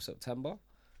 30th of September.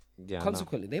 Yeah, I know.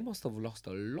 Consequently, they must have lost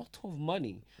a lot of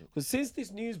money because since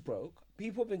this news broke,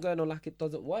 people have been going on like it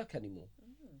doesn't work anymore,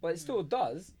 but it still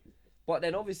does. But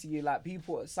then obviously, like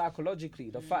people psychologically,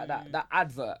 the fact that that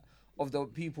advert of the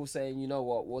people saying, you know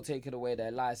what, we're taking away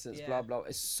their license, blah blah,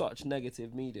 it's such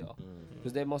negative media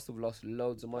because they must have lost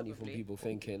loads of money from people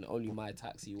thinking only My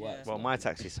Taxi works. Well, My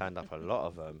Taxi signed up a lot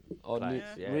of Oh, clients.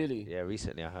 Yeah. really? Yeah,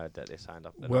 recently I heard that they signed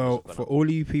up. the Well, numbers have for gone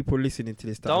all you people listening to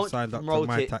this that Don't have signed up to promote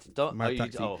my, it. Don't- my oh, you-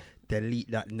 taxi, oh.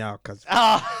 delete that now, cause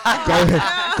up.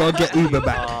 go get Uber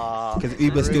back, cause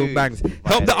Uber still rude. bangs.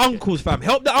 Help the uncles, fam.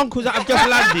 Help the uncles that have just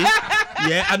landed.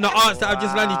 Yeah, and the aunts that have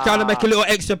just landed, trying to make a little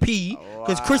extra P,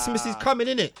 cause Christmas is coming,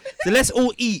 innit? So let's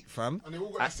all eat, fam. And they all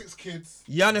got like 6 kids.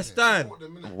 You understand? Support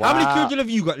them, innit? How many Wow. children have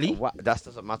you got, Lee? What? That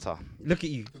doesn't matter. Look at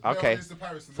you. Okay. It's the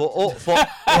Paris and For the- all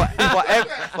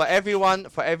for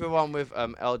everyone with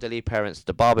elderly parents,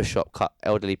 the barbershop cut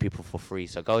elderly people for free.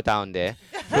 So go down there.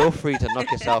 Feel free to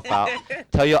knock yourself out.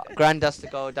 Tell your granddads to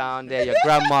go down there. Your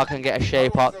grandma can get a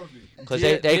shape up because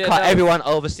they Yeah, cut no. everyone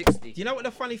over 60. Do you know what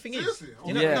the funny thing is? Seriously? Do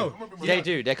you know? Yeah. No. They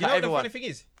do. They You cut know what the everyone. funny thing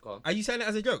is? Go on. Are you saying it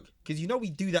as a joke? Because you know we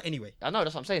do that anyway. I know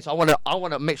that's what I'm saying. So I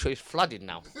wanna make sure it's flooded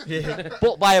now. Yeah.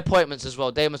 Book by appointments as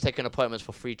well. Damon's taking appointments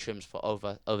for free trims for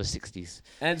over 60s.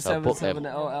 So book them.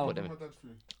 N77LL. Book them. My dad's free.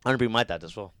 I'm gonna bring my dad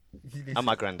as well. And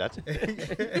my granddad.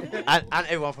 and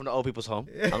everyone from the old people's home.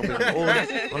 I'm gonna bring them all.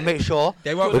 I'm gonna make sure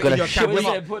They won't we're fit in gonna your ship cab. them Yeah,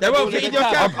 up. put They them won't all fit in in the your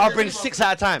cab. cab. I'll bring 6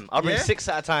 at a time. I'll bring Yeah? 6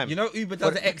 at a time. You know Uber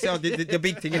does the XL, the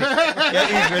big thing, innit?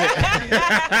 Yeah, Uber,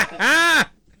 innit?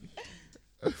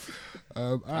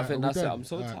 I think that's it. I'm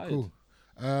so tired. Cool.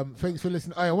 Thanks for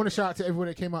listening. I want to shout out to everyone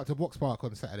that came out to Box Park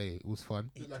on Saturday. It was fun.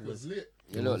 Looked like it was lit.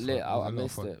 You look lit. It was I a lot of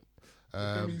missed fun. it.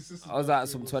 Um, I was at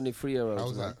some 23-year-olds. how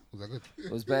was man. that? Was that good?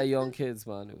 It was bare young kids,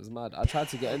 man. It was mad. I tried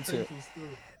to get into it.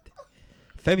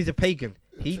 Femi's a pagan.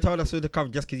 He told us all to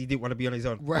come just because he didn't want to be on his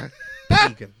own. Right.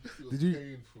 Pagan. Did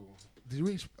you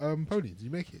reach Pony? Did you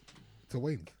make it to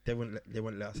Wayne? They wouldn't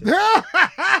let us in. They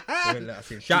wouldn't let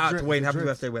us in. Shout out to Wayne. Happy dreads.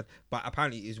 birthday, Wayne. But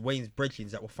apparently it was Wayne's brethren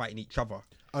that were fighting each other.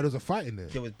 Oh, there was a fight in there.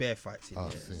 There was bear fights in Oh,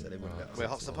 there, sick. so they wouldn't let us Wait, in.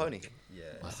 Hops the Pony.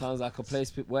 Yeah. Sounds like a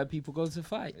place where people go to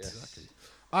fight.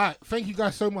 All right, thank you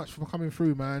guys so much for coming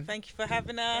through, man. Thank you for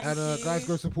having us. And guys,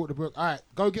 go support the book. All right,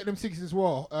 go get them tickets as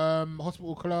well.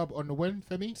 Hospital Club on the when,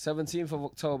 Femi? 17th of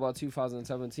October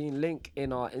 2017. Link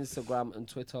in our Instagram and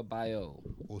Twitter bio.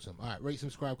 Awesome. All right, rate,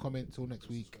 subscribe, comment. Till next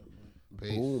week.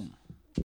 Peace. Boom.